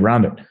 There's no way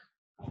around it.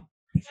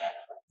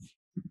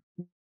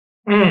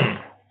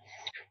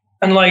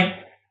 And like,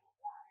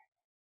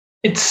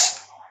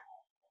 it's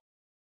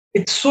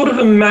sort of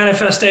a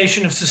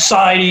manifestation of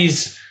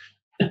society's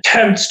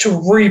attempts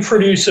to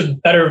reproduce a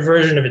better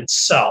version of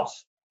itself.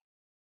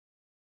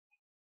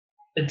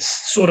 It's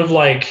sort of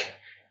like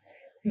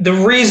the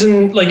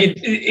reason, like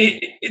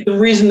the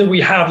reason that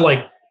we have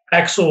like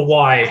X or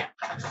Y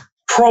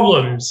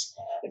problems,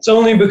 it's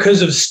only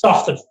because of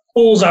stuff that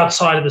falls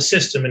outside of the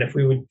system. And if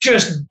we were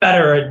just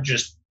better at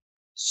just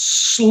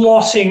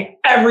slotting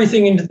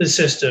everything into the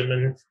system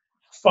and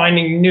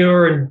finding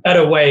newer and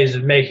better ways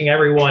of making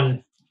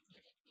everyone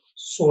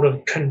sort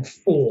of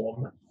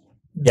conform,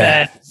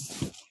 then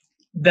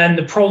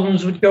the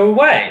problems would go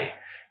away.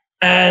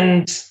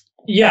 And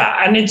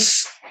yeah, and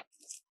it's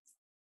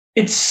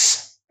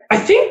I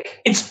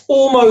think it's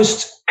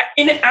almost,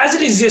 as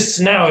it exists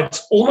now,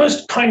 it's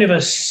almost kind of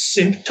a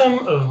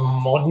symptom of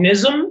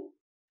modernism.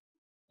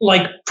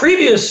 Like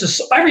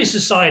every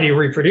society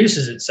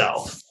reproduces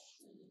itself.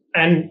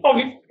 And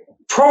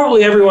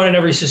probably everyone in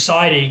every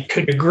society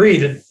could agree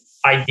that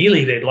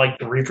ideally they'd like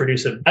to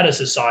reproduce a better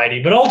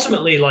society. But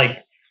ultimately,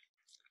 like,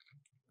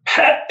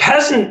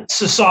 peasant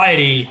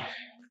society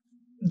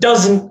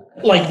doesn't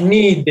like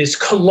need this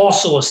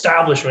colossal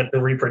establishment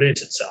to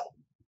reproduce itself.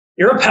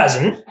 You're a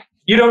peasant,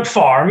 you don't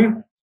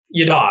farm,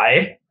 you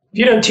die. If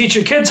you don't teach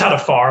your kids how to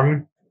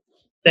farm,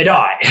 they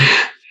die.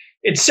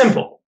 It's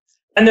simple.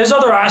 And there's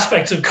other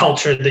aspects of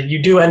culture that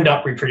you do end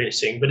up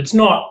reproducing, but it's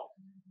not,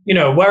 you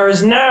know,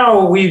 whereas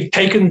now we've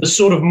taken the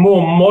sort of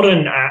more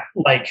modern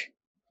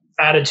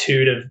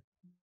attitude of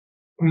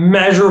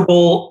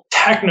measurable,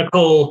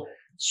 technical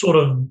sort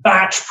of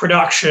batch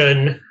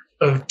production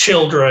of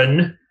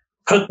children,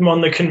 put them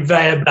on the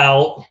conveyor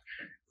belt,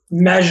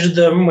 measure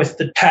them with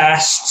the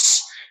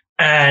tests,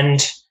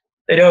 and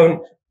they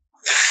don't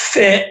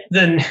fit,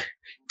 then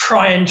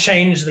try and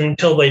change them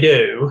until they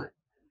do,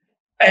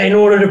 in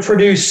order to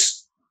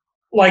produce,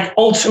 like,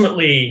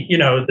 ultimately, you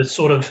know, the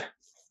sort of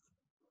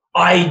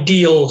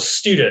ideal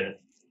student.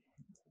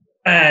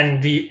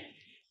 And the,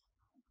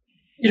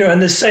 you know,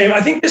 and the same,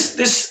 I think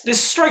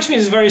this strikes me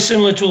as very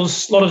similar to a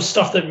lot of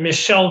stuff that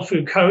Michel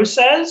Foucault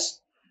says.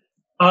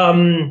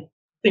 I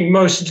think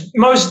most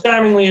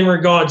damningly in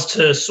regards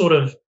to sort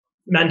of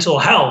mental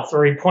health,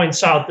 where he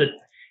points out that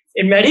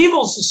in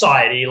medieval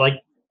society, like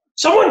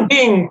someone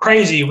being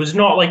crazy was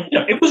not like,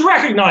 it was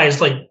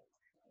recognized like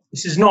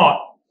this is not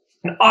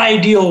an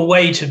ideal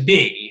way to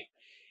be.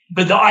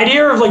 But the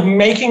idea of like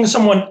making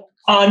someone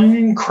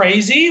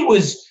uncrazy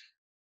was,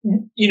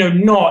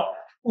 not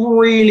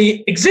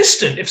really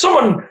existent. If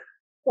someone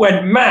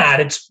went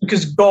mad, it's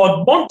because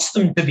God wants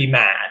them to be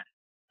mad.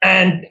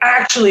 And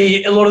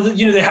actually, a lot of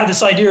they had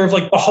this idea of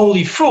like the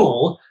holy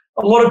fool.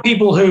 A lot of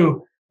people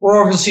who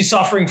were obviously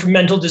suffering from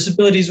mental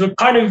disabilities were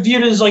kind of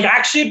viewed as like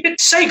actually a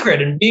bit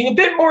sacred and being a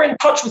bit more in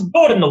touch with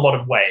God in a lot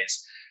of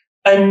ways.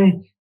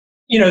 And,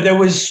 there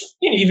was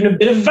even a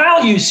bit of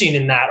value seen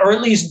in that, or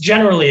at least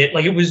generally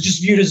it was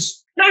just viewed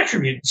as an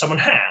attribute someone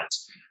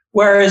has.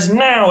 Whereas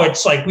now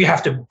it's like we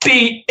have to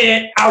beat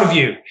it out of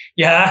you.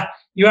 Yeah.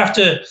 You have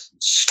to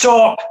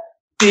stop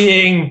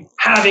having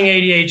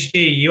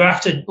ADHD. You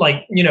have to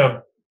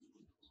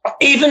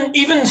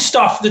even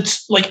stuff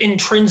that's like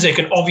intrinsic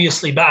and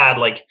obviously bad,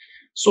 like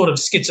sort of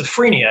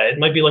schizophrenia. It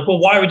might be like, well,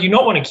 why would you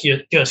not want to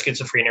cure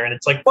schizophrenia? And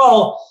it's like,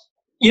 well,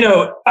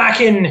 back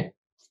in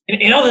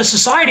other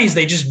societies,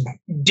 they just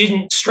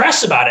didn't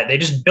stress about it. They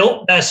just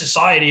built their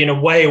society in a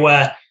way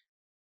where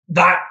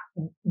that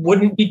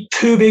wouldn't be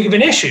too big of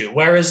an issue.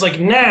 Whereas like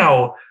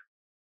now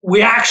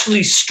we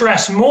actually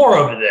stress more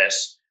over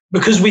this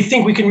because we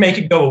think we can make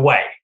it go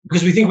away,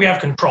 because we think we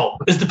have control,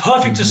 because the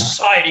perfect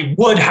society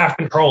would have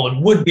control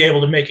and would be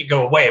able to make it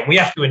go away. And we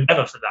have to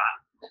endeavor for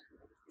that.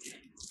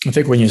 I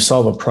think when you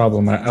solve a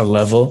problem at a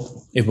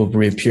level, it will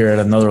reappear at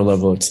another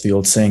level. It's the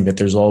old saying that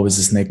there's always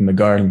a snake in the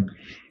garden.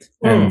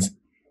 And,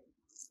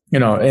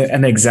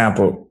 an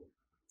example,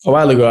 a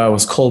while ago, I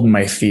was cold in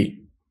my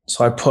feet.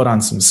 So I put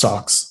on some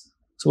socks.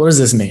 So what does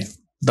this mean?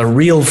 The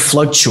real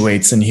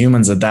fluctuates and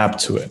humans adapt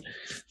to it.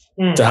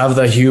 To have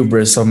the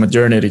hubris of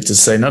modernity to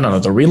say, no,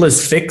 the real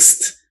is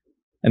fixed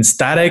and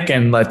static,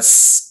 and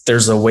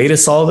there's a way to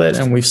solve it,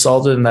 and we've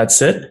solved it, and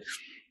that's it.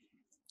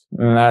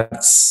 And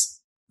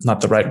that's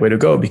not the right way to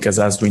go, because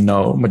as we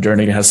know,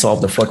 modernity has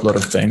solved a fuckload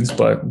of things,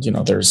 but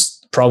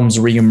there's problems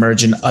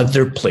reemerge in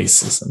other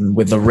places, and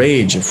with the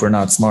rage if we're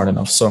not smart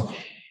enough. So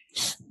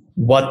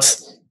what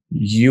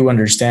you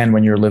understand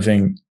when you're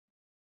living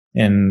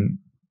in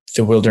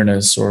the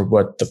wilderness, or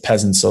what the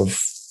peasants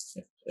of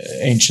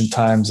ancient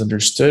times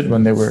understood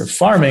when they were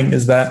farming,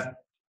 is that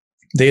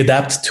they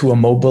adapt to a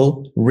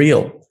mobile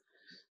real.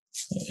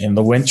 In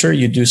the winter,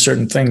 you do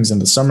certain things. In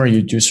the summer,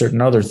 you do certain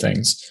other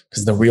things,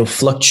 because the real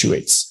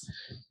fluctuates.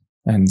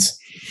 And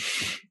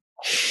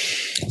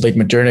late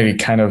modernity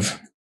kind of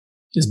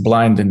is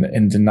blind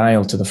in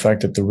denial to the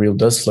fact that the real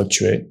does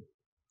fluctuate.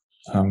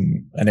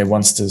 And it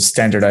wants to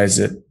standardize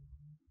it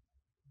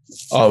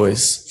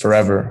always,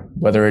 forever,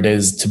 whether it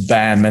is to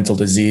ban mental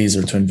disease,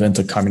 or to invent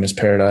a communist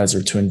paradise,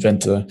 or to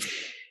invent a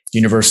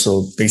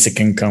universal basic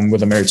income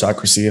with a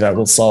meritocracy that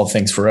will solve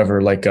things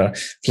forever, like a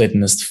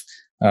Platonist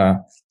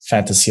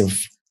fantasy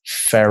of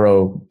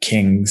pharaoh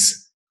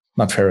kings,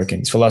 not pharaoh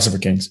kings, philosopher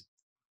kings.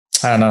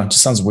 I don't know. It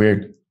just sounds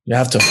weird. You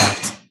have to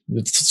adapt.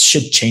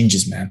 Shit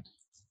changes, man.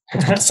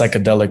 That's what the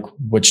psychedelic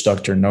witch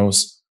doctor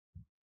knows.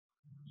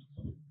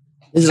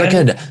 It's like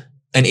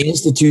an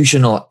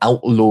institutional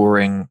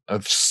outlawing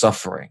of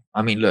suffering.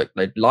 I mean, look,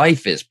 like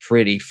life is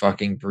pretty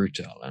fucking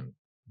brutal, and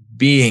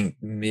being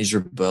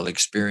miserable,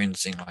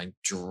 experiencing like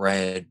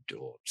dread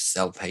or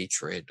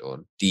self-hatred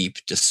or deep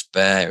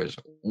despair is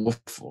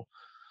awful.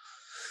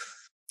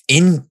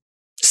 In,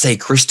 say,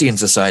 Christian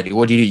society,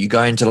 what do? You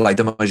go into like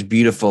the most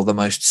beautiful, the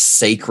most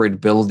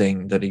sacred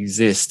building that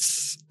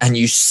exists, and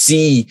you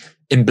see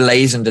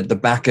emblazoned at the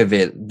back of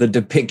it the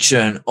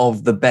depiction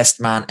of the best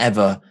man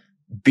ever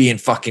being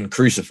fucking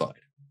crucified.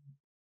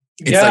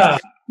 It's like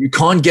you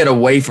can't get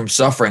away from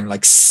suffering.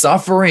 Like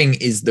suffering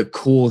is the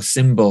core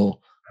symbol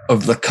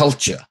of the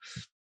culture.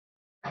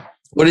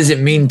 What does it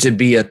mean to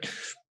be a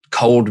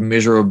cold,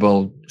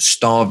 miserable,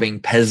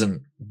 starving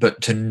peasant,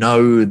 but to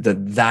know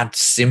that that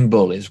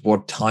symbol is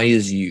what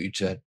ties you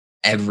to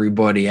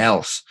everybody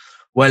else?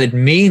 Well, it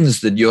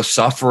means that your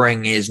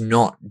suffering is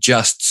not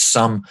just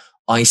some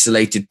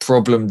isolated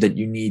problem that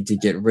you need to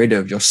get rid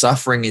of. Your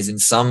suffering is in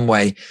some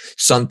way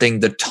something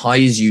that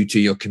ties you to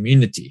your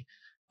community.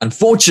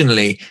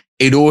 Unfortunately,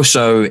 it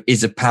also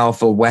is a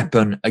powerful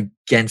weapon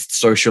against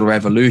social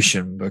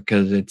revolution,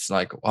 because it's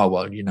like, oh,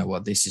 well, you know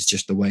what? This is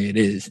just the way it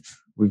is.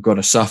 We've got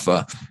to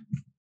suffer.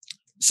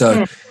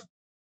 So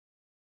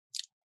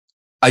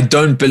I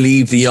don't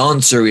believe the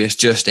answer is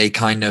just a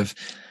kind of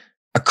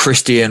a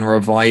Christian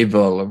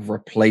revival of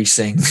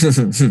replacing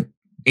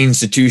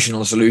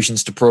institutional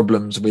solutions to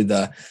problems with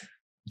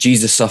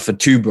Jesus suffered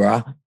too,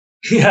 bruh.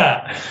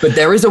 Yeah. But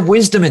there is a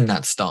wisdom in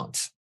that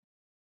stance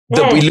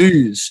that we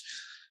lose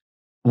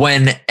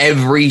when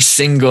every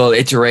single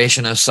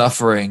iteration of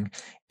suffering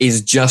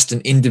is just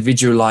an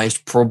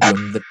individualized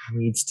problem that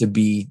needs to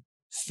be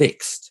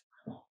fixed.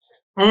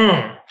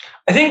 I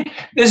think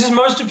this is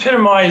most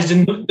epitomized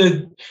in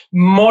the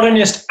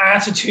modernist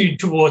attitude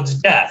towards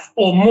death,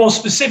 or more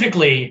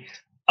specifically,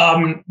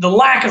 the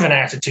lack of an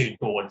attitude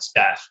towards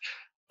death.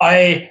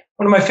 One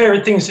of my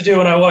favorite things to do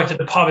when I worked at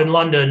the pub in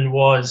London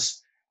was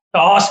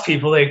to ask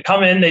people. They'd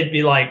come in, they'd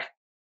be like,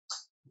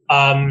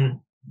 can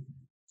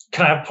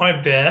I have a pint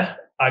of beer?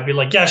 I'd be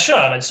like, yeah, sure.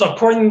 And I'd start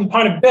pouring them the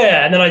pint of beer.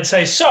 And then I'd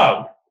say,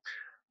 so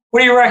what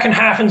do you reckon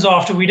happens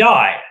after we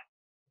die?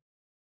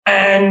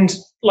 And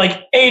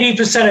like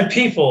 80% of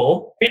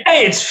people,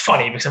 it's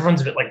funny because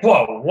everyone's a bit like,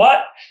 whoa,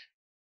 what?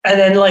 And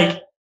then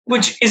like,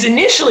 which is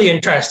initially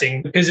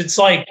interesting because it's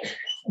like,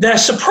 they're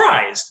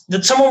surprised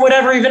that someone would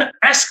ever even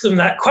ask them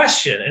that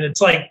question. And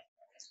it's like,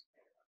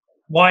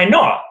 why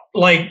not?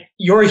 Like,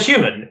 you're a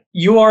human.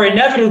 You are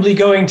inevitably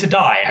going to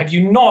die. Have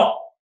you not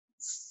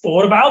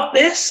thought about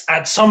this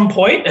at some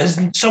point? Has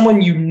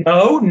someone you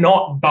know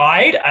not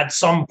died at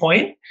some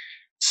point?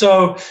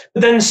 So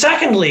then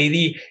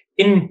secondly,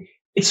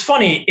 it's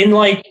funny, in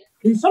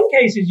some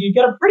cases you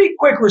get a pretty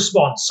quick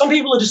response. Some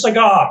people are just like,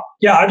 oh,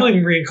 yeah, I believe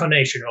in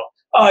reincarnation, or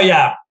oh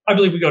yeah, I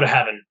believe we go to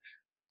heaven.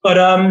 But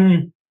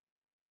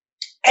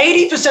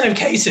 80% of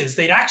cases,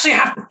 they'd actually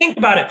have to think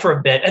about it for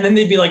a bit, and then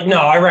they'd be like, no,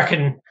 I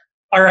reckon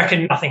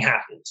nothing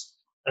happens.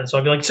 And so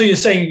I'd be like, so you're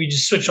saying we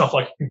just switch off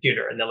like a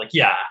computer? And they're like,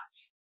 yeah.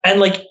 And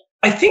like,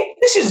 I think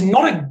this is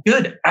not a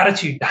good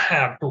attitude to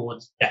have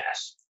towards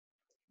death,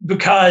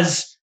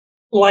 because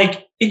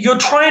like you're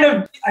trying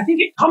to, I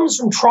think it comes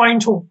from trying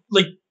to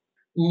like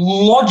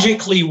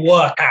logically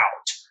work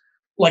out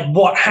like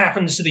what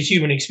happens to the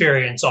human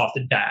experience after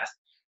death.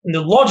 And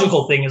the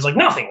logical thing is like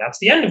nothing. That's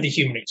the end of the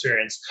human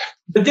experience.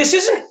 But this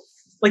isn't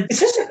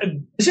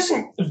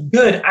a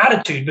good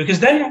attitude, because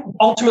then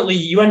ultimately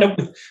you end up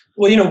with,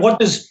 well, you know, what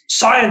does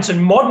science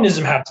and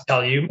modernism have to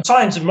tell you?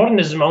 Science and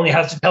modernism only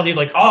has to tell you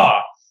like,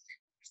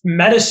 if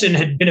medicine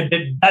had been a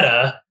bit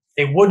better,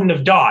 they wouldn't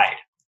have died.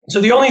 So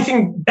the only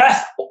thing,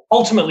 death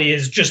ultimately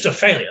is just a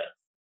failure.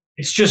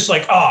 It's just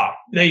like,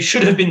 they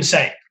should have been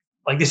saved.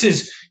 Like it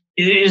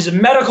is a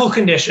medical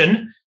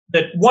condition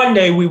that one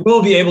day we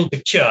will be able to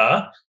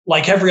cure,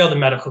 like every other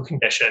medical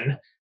condition.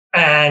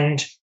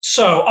 And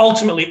so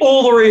ultimately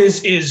all there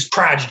is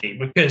tragedy,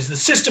 because the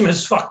system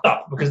has fucked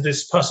up, because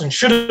this person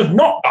should have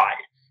not died.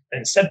 And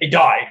instead they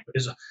died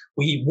because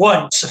we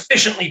weren't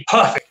sufficiently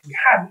perfect.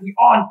 We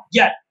aren't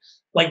yet,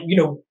 like, you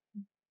know,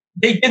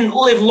 they didn't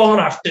live long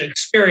enough to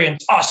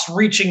experience us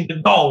reaching the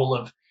goal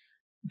of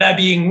there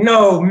being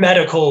no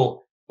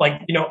medical,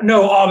 like, you know,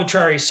 no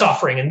arbitrary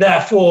suffering. And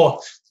therefore,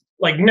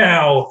 like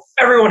now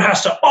everyone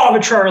has to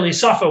arbitrarily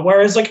suffer.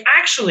 Whereas like,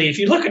 actually, if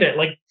you look at it,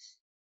 like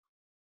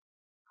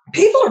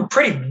people are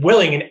pretty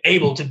willing and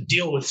able to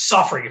deal with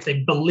suffering if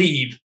they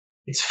believe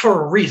it's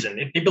for a reason,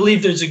 if they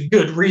believe there's a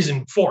good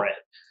reason for it.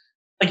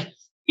 Like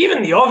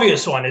even the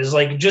obvious one is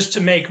like just to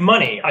make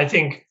money. I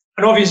think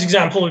an obvious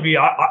example would be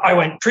I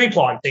went tree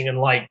planting, and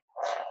like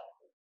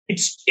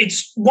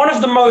it's one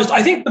of the most,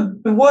 I think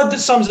the word that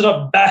sums it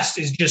up best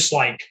is just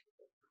like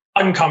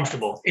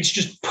uncomfortable. It's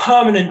just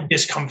permanent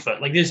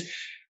discomfort. Like there's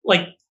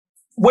like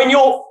when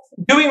you're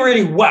doing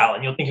really well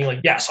and you're thinking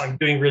like, yes, I'm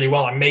doing really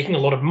well, I'm making a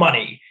lot of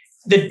money,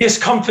 the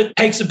discomfort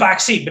takes a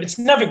back seat, but it's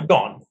never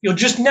gone. You're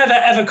just never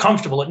ever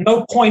comfortable. At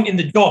no point in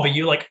the job are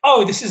you like,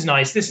 oh, this is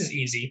nice, this is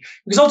easy.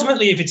 Because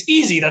ultimately, if it's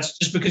easy, that's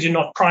just because you're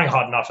not trying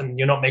hard enough and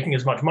you're not making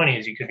as much money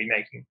as you could be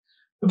making.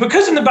 But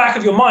because in the back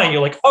of your mind,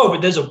 you're like, oh,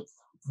 but there's a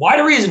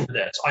wider reason for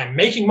this. I'm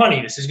making money.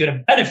 This is going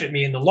to benefit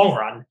me in the long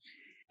run.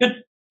 You're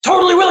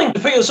totally willing to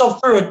put yourself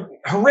through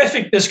a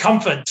horrific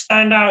discomfort,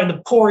 stand out in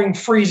the pouring,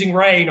 freezing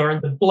rain or in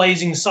the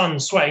blazing sun,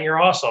 sweating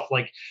your ass off,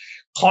 like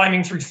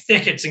climbing through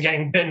thickets and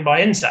getting bitten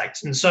by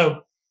insects. And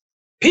so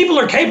people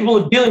are capable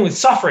of dealing with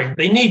suffering.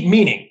 They need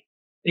meaning.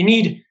 They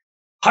need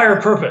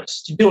higher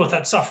purpose to deal with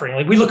that suffering.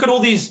 Like we look at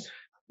all these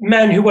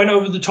men who went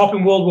over the top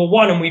in World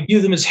War I and we view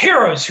them as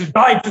heroes who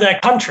died for their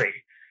country.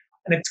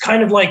 And it's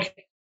kind of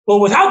like, well,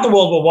 without the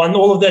World War I,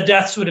 all of their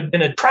deaths would have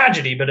been a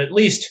tragedy. But at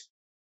least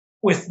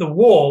with the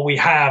war, we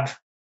have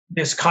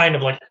this kind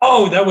of like,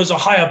 oh, there was a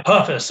higher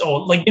purpose.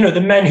 Or like, you know,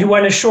 the men who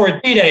went ashore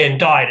at D-Day and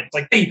died. It's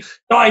like they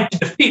died to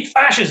defeat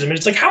fascism. And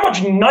it's like, how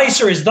much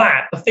nicer is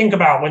that to think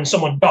about when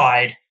someone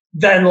died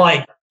than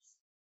like,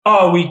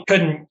 oh, we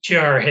couldn't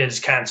cure his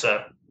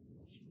cancer.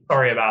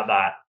 Sorry about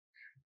that.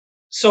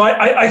 So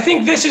I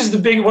think this is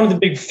one of the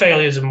big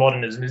failures of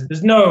modernism is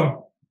there's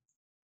no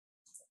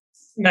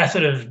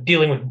method of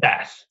dealing with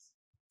death.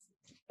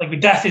 Like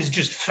death is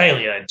just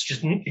failure. It's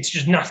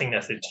just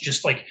nothingness. It's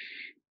just like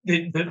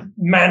the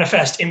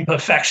manifest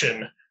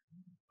imperfection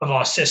of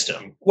our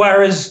system.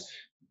 Whereas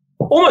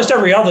almost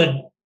every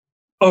other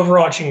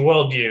overarching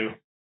worldview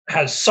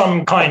has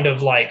some kind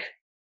of like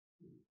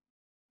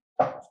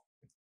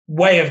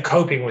way of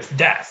coping with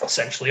death,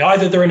 essentially.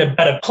 Either they're in a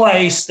better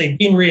place, they've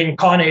been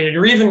reincarnated,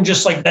 or even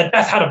just like that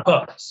death had a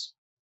purpose.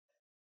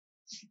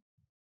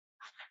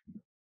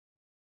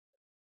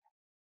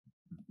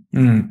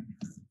 Mm.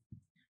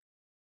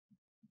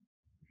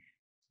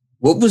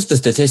 What was the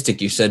statistic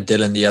you said,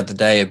 Dylan, the other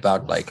day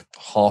about like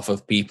half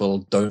of people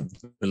don't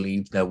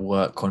believe their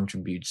work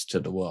contributes to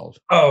the world?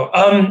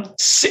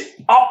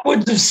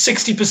 Upwards of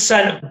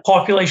 60% of the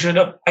population,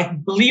 I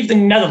believe the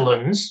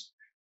Netherlands,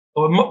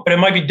 but it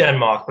might be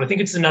Denmark, but I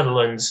think it's the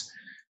Netherlands,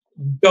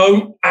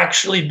 don't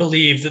actually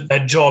believe that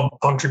their job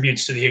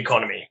contributes to the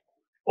economy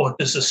or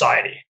to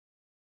society.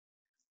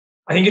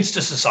 I think it's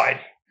just society.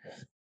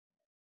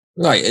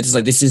 Right. It's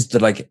like this is the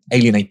like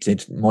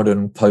alienated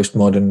modern,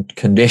 postmodern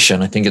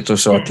condition. I think it's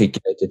also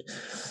articulated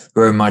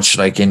very much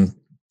like in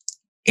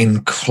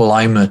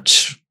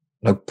climate,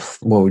 like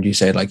what would you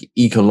say, like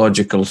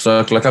ecological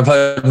circle. Like I've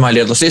heard my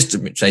little sister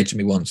say to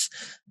me once,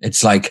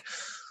 it's like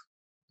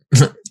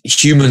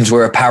humans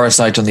were a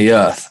parasite on the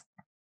earth.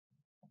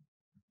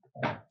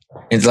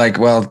 It's like,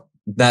 well,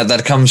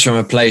 that comes from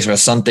a place where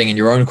something in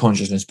your own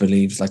consciousness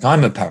believes like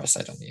I'm a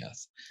parasite on the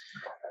earth.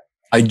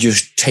 I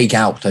just take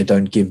out, I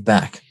don't give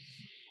back.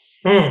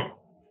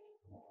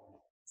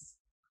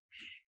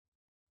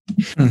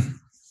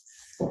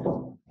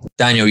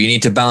 Daniel, you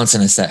need to bounce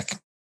in a sec.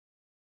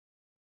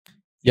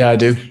 Yeah, I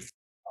do.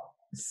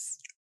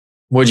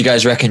 What do you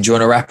guys reckon? Do you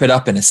want to wrap it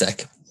up in a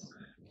sec?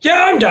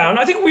 Yeah, I'm down.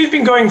 I think we've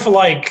been going for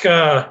like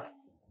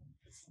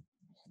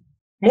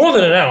more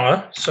than an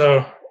hour.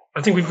 So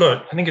I think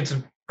it's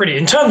a pretty,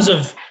 in terms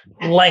of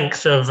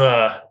length of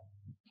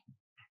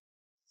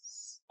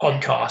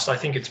podcast, I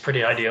think it's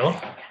pretty ideal.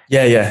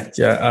 Yeah.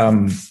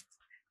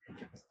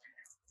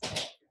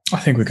 I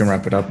think we can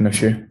wrap it up in a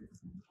few.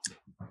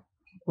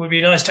 It would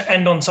be nice to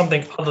end on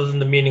something other than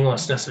the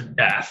meaninglessness of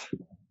death.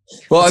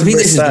 Well, I think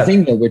this is the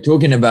thing that we're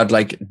talking about,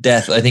 like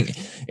death. I think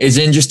it's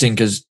interesting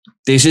because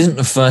this isn't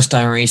the first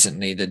time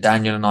recently that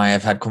Daniel and I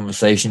have had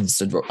conversations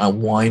that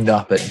wind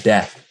up at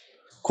death.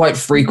 Quite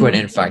frequent,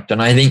 in fact.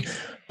 And I think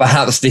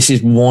perhaps this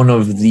is one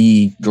of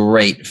the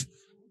great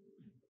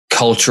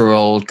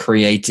cultural,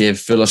 creative,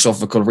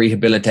 philosophical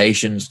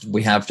rehabilitations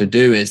we have to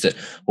do, is that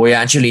we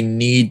actually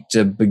need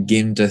to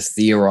begin to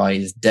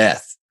theorize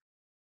death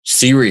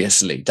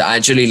seriously, to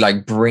actually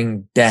like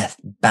bring death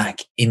back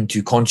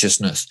into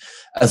consciousness,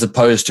 as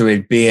opposed to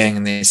it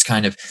being this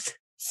kind of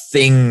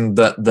thing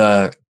that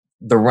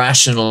the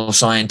rational,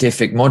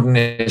 scientific,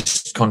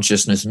 modernist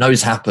consciousness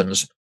knows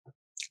happens,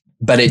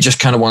 but it just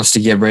kind of wants to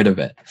get rid of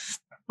it.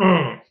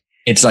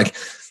 It's like,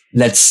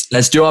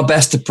 let's do our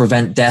best to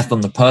prevent death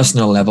on the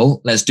personal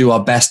level. Let's do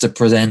our best to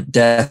prevent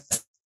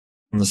death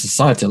on the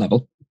societal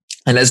level.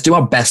 And let's do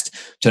our best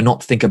to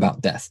not think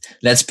about death.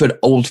 Let's put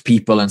old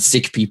people and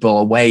sick people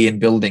away in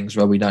buildings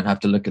where we don't have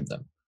to look at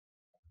them.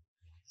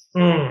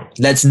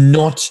 Let's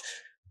not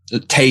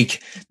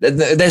take,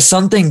 there's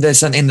something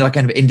in like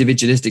kind of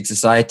individualistic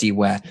society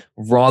where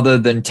rather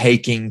than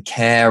taking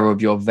care of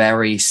your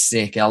very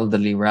sick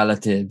elderly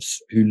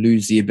relatives who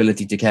lose the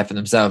ability to care for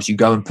themselves, you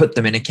go and put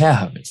them in a care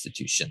home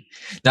institution.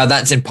 Now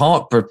that's in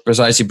part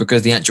precisely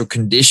because the actual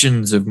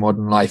conditions of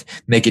modern life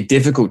make it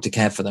difficult to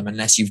care for them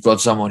unless you've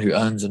got someone who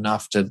earns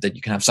enough that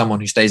you can have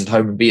someone who stays at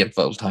home and be a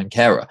full-time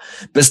carer.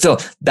 But still,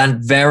 that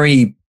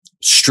very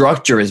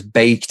structure is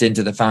baked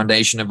into the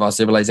foundation of our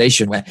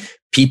civilization, where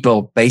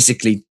people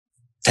basically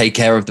take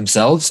care of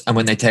themselves, and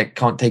when they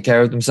can't take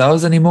care of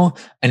themselves anymore,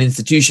 an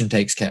institution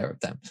takes care of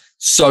them,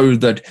 so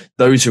that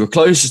those who are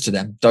closest to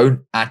them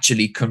don't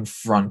actually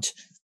confront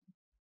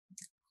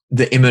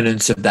the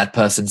imminence of that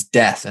person's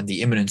death and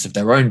the imminence of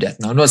their own death.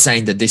 Now, I'm not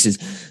saying that this is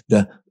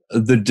the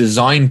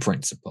design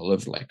principle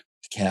of like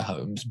care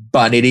homes,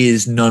 but it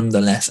is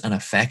nonetheless an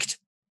effect.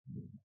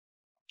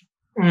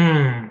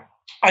 I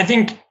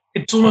think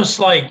it's almost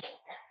like,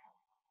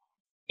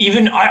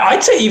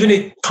 I'd say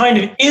it kind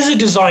of is a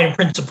design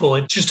principle.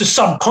 It's just a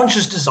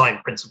subconscious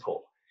design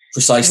principle.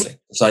 Precisely.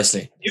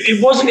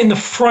 It wasn't in the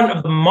front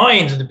of the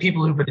minds of the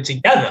people who put it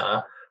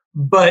together,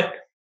 but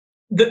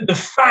the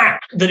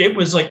fact that it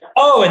was like,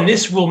 oh, and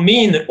this will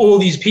mean that all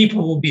these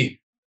people will be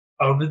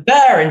over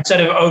there instead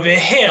of over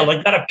here,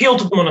 like that appealed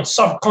to them on a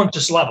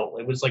subconscious level.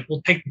 It was like,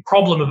 we'll take the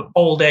problem of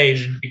old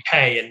age and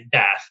decay and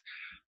death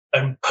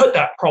and put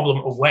that problem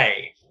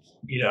away.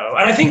 You know,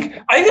 and I think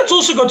that's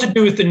also got to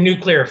do with the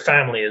nuclear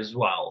family as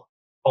well.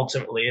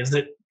 Ultimately, is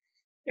that,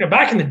 you know,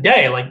 back in the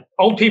day, like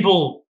old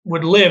people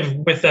would live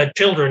with their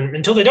children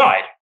until they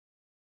died.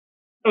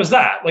 It was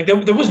that. Like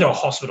there was no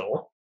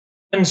hospital,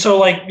 and so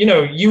like, you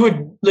know, you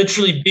would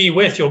literally be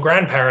with your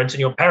grandparents and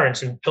your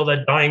parents until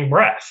their dying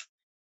breath.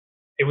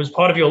 It was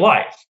part of your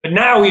life. But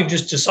now we've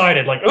just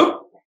decided, like,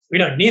 oh, we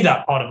don't need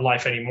that part of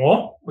life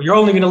anymore. Well, you're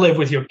only going to live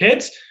with your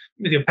kids,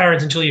 with your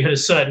parents until you hit a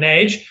certain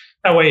age.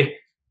 That way,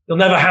 you'll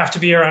never have to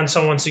be around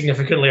someone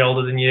significantly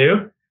older than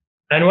you.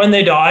 And when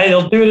they die,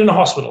 they'll do it in a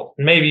hospital.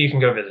 Maybe you can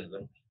go visit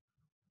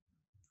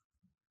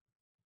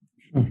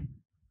them.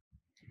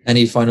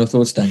 Any final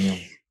thoughts, Daniel?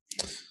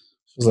 It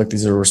feels like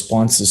these are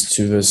responses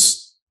to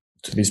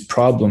these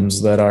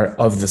problems that are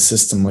of the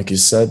system, like you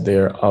said,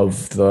 they're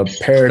of the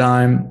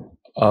paradigm,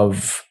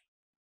 of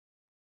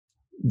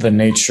the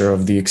nature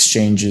of the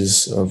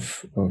exchanges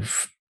of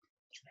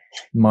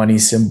money,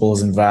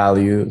 symbols, and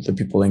value that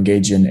people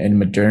engage in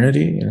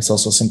modernity. And it's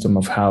also a symptom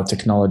of how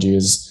technology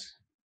is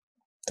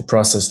the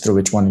process through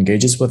which one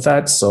engages with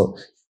that. So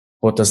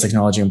what does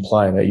technology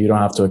imply? That you don't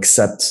have to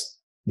accept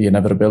the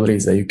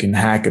inevitabilities, that you can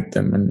hack at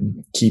them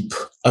and keep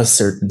a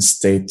certain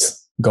state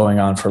going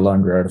on for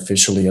longer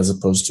artificially, as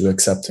opposed to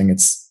accepting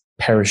its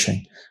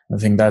perishing. I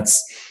think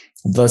that's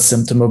the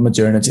symptom of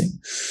modernity.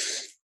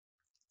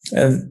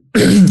 And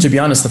to be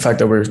honest, the fact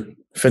that we're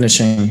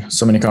finishing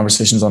so many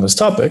conversations on this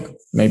topic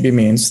maybe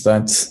means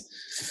that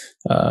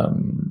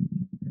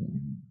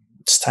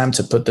it's time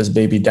to put this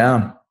baby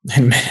down.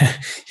 And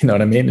you know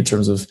what I mean? In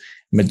terms of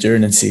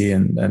modernity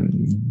and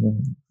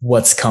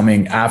what's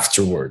coming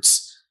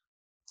afterwards.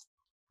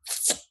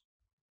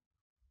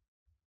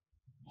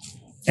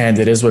 And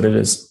it is what it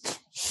is.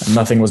 And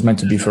nothing was meant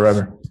to be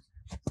forever.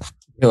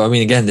 I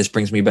mean, again, this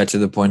brings me back to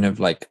the point of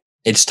like,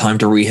 it's time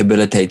to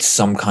rehabilitate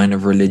some kind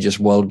of religious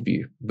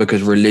worldview,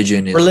 because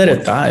religion is... Or let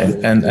it die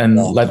and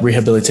let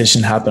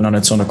rehabilitation happen on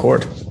it own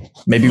accord.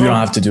 Maybe we don't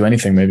have to do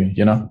anything, maybe,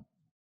 you know?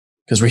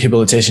 Because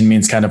rehabilitation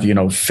means kind of, you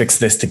know, fix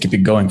this to keep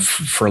it going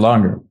for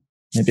longer.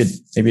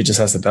 Maybe it just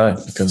has to die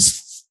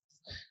because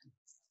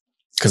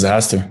it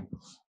has to.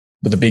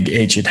 With a big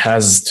H, it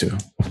has to.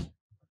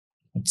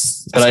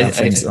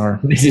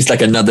 This is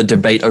like another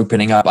debate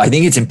opening up. I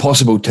think it's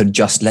impossible to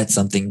just let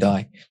something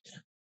die.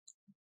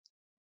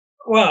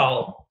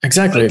 Well,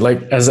 exactly.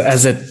 Like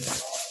as it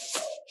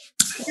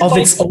of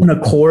its own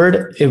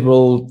accord, it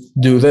will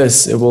do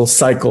this. It will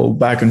cycle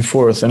back and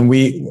forth, and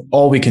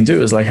all we can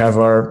do is like have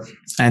our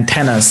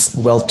antennas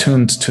well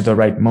tuned to the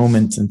right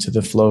moment and to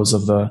the flows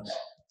of the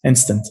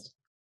instant.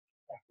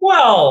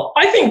 Well,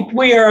 I think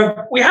we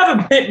have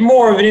a bit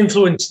more of an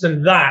influence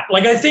than that.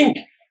 Like, I think,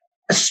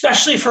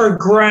 especially for a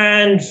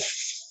grand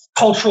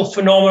cultural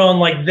phenomenon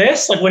like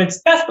this, like when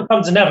its death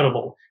becomes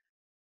inevitable,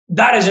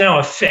 that is now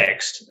a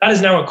fixed. That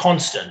is now a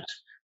constant.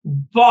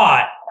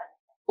 But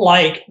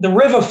like the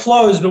river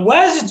flows, but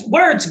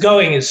where it's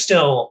going is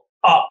still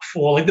up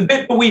for. Like the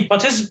bit that we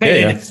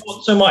participated in, it's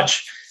not so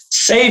much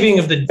saving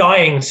of the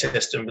dying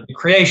system, but the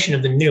creation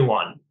of the new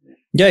one.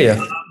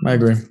 Yeah, I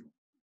agree.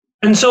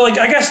 And so, like,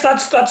 I guess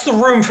that's the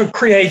room for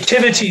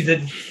creativity that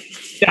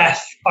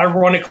death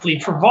ironically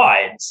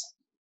provides.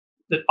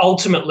 That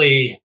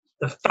ultimately,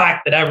 the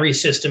fact that every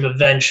system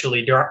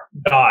eventually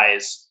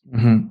dies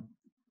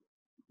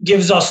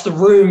gives us the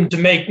room to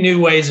make new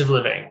ways of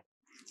living.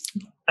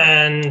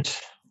 And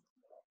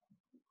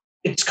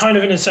it's kind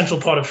of an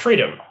essential part of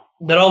freedom.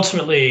 That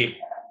ultimately,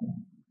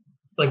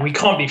 like, we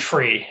can't be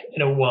free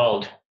in a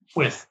world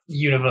with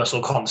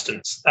universal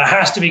constants. There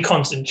has to be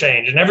constant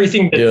change. And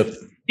everything that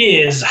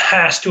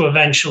has to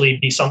eventually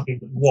be something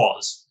that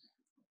was.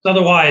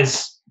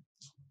 Otherwise,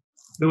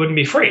 we wouldn't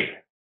be free.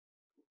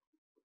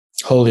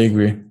 Wholly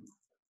agree.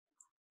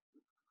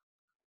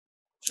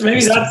 So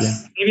maybe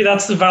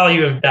that's the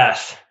value of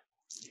death.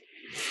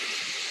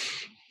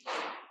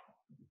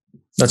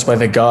 That's why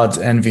the gods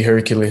envy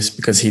Hercules,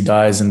 because he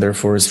dies and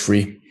therefore is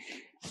free.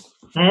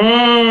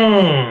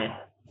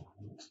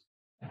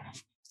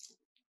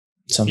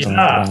 Something like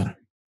that.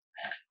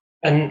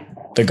 And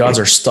the gods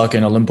are stuck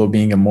in Olympus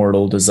being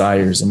immortal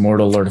desires,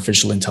 immortal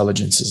artificial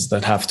intelligences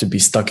that have to be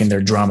stuck in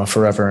their drama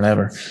forever and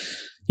ever.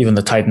 Even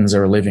the Titans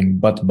are living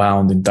but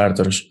bound in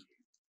Tartarus.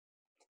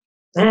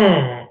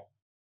 And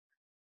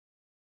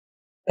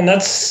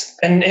that's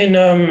in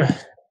I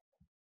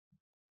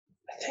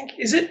think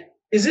is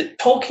it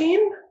Tolkien,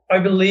 I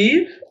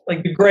believe,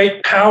 like the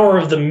great power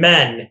of the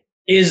men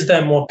is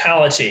their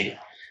mortality.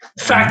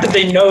 The fact that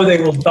they know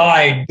they will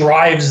die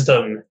drives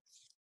them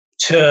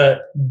to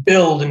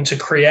build and to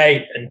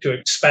create and to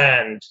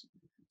expand,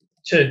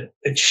 to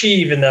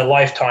achieve in their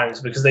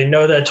lifetimes, because they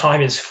know their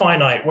time is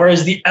finite.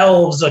 Whereas the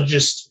elves are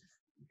just,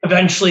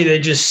 eventually they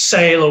just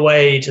sail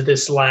away to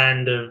this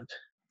land of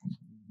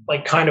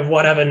like kind of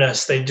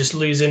whateverness. They just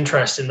lose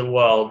interest in the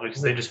world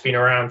because they've just been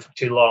around for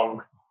too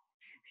long.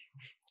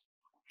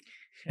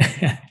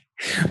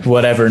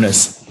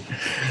 Whateverness.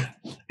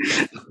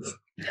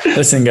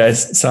 Listen,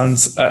 guys,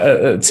 sounds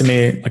to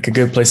me like a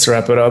good place to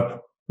wrap it up.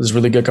 It was a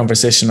really good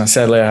conversation.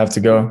 Sadly, I have to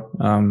go.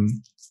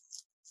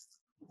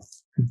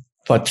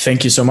 But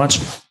thank you so much.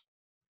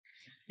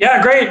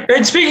 Yeah,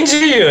 great speaking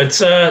to you. It's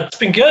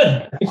been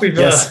good. I think we've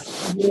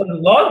learned a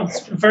lot.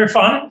 It's been very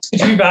fun. It's good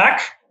to be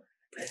back.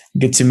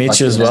 Good to meet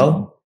you as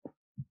well.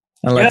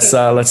 And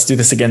let's do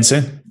this again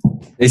soon.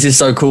 This is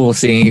so cool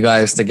seeing you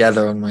guys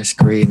together on my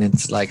screen.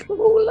 It's like,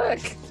 oh, look.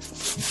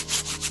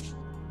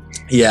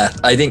 Yeah,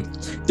 I think,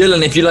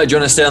 Dylan, if you like, do you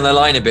want to stay on the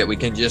line a bit? We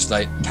can just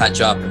like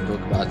catch up and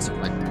talk about some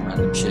like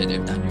random shit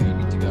if Daniel, you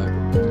need to go.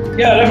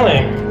 Yeah,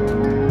 definitely.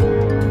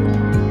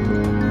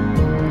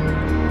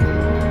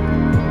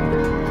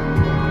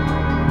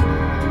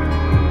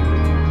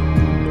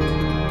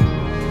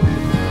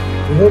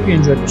 We hope you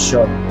enjoyed the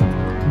show.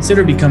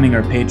 Consider becoming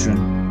our patron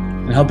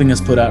and helping us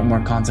put out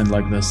more content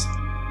like this.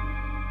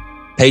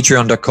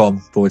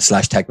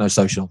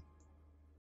 Patreon.com/Technosocial.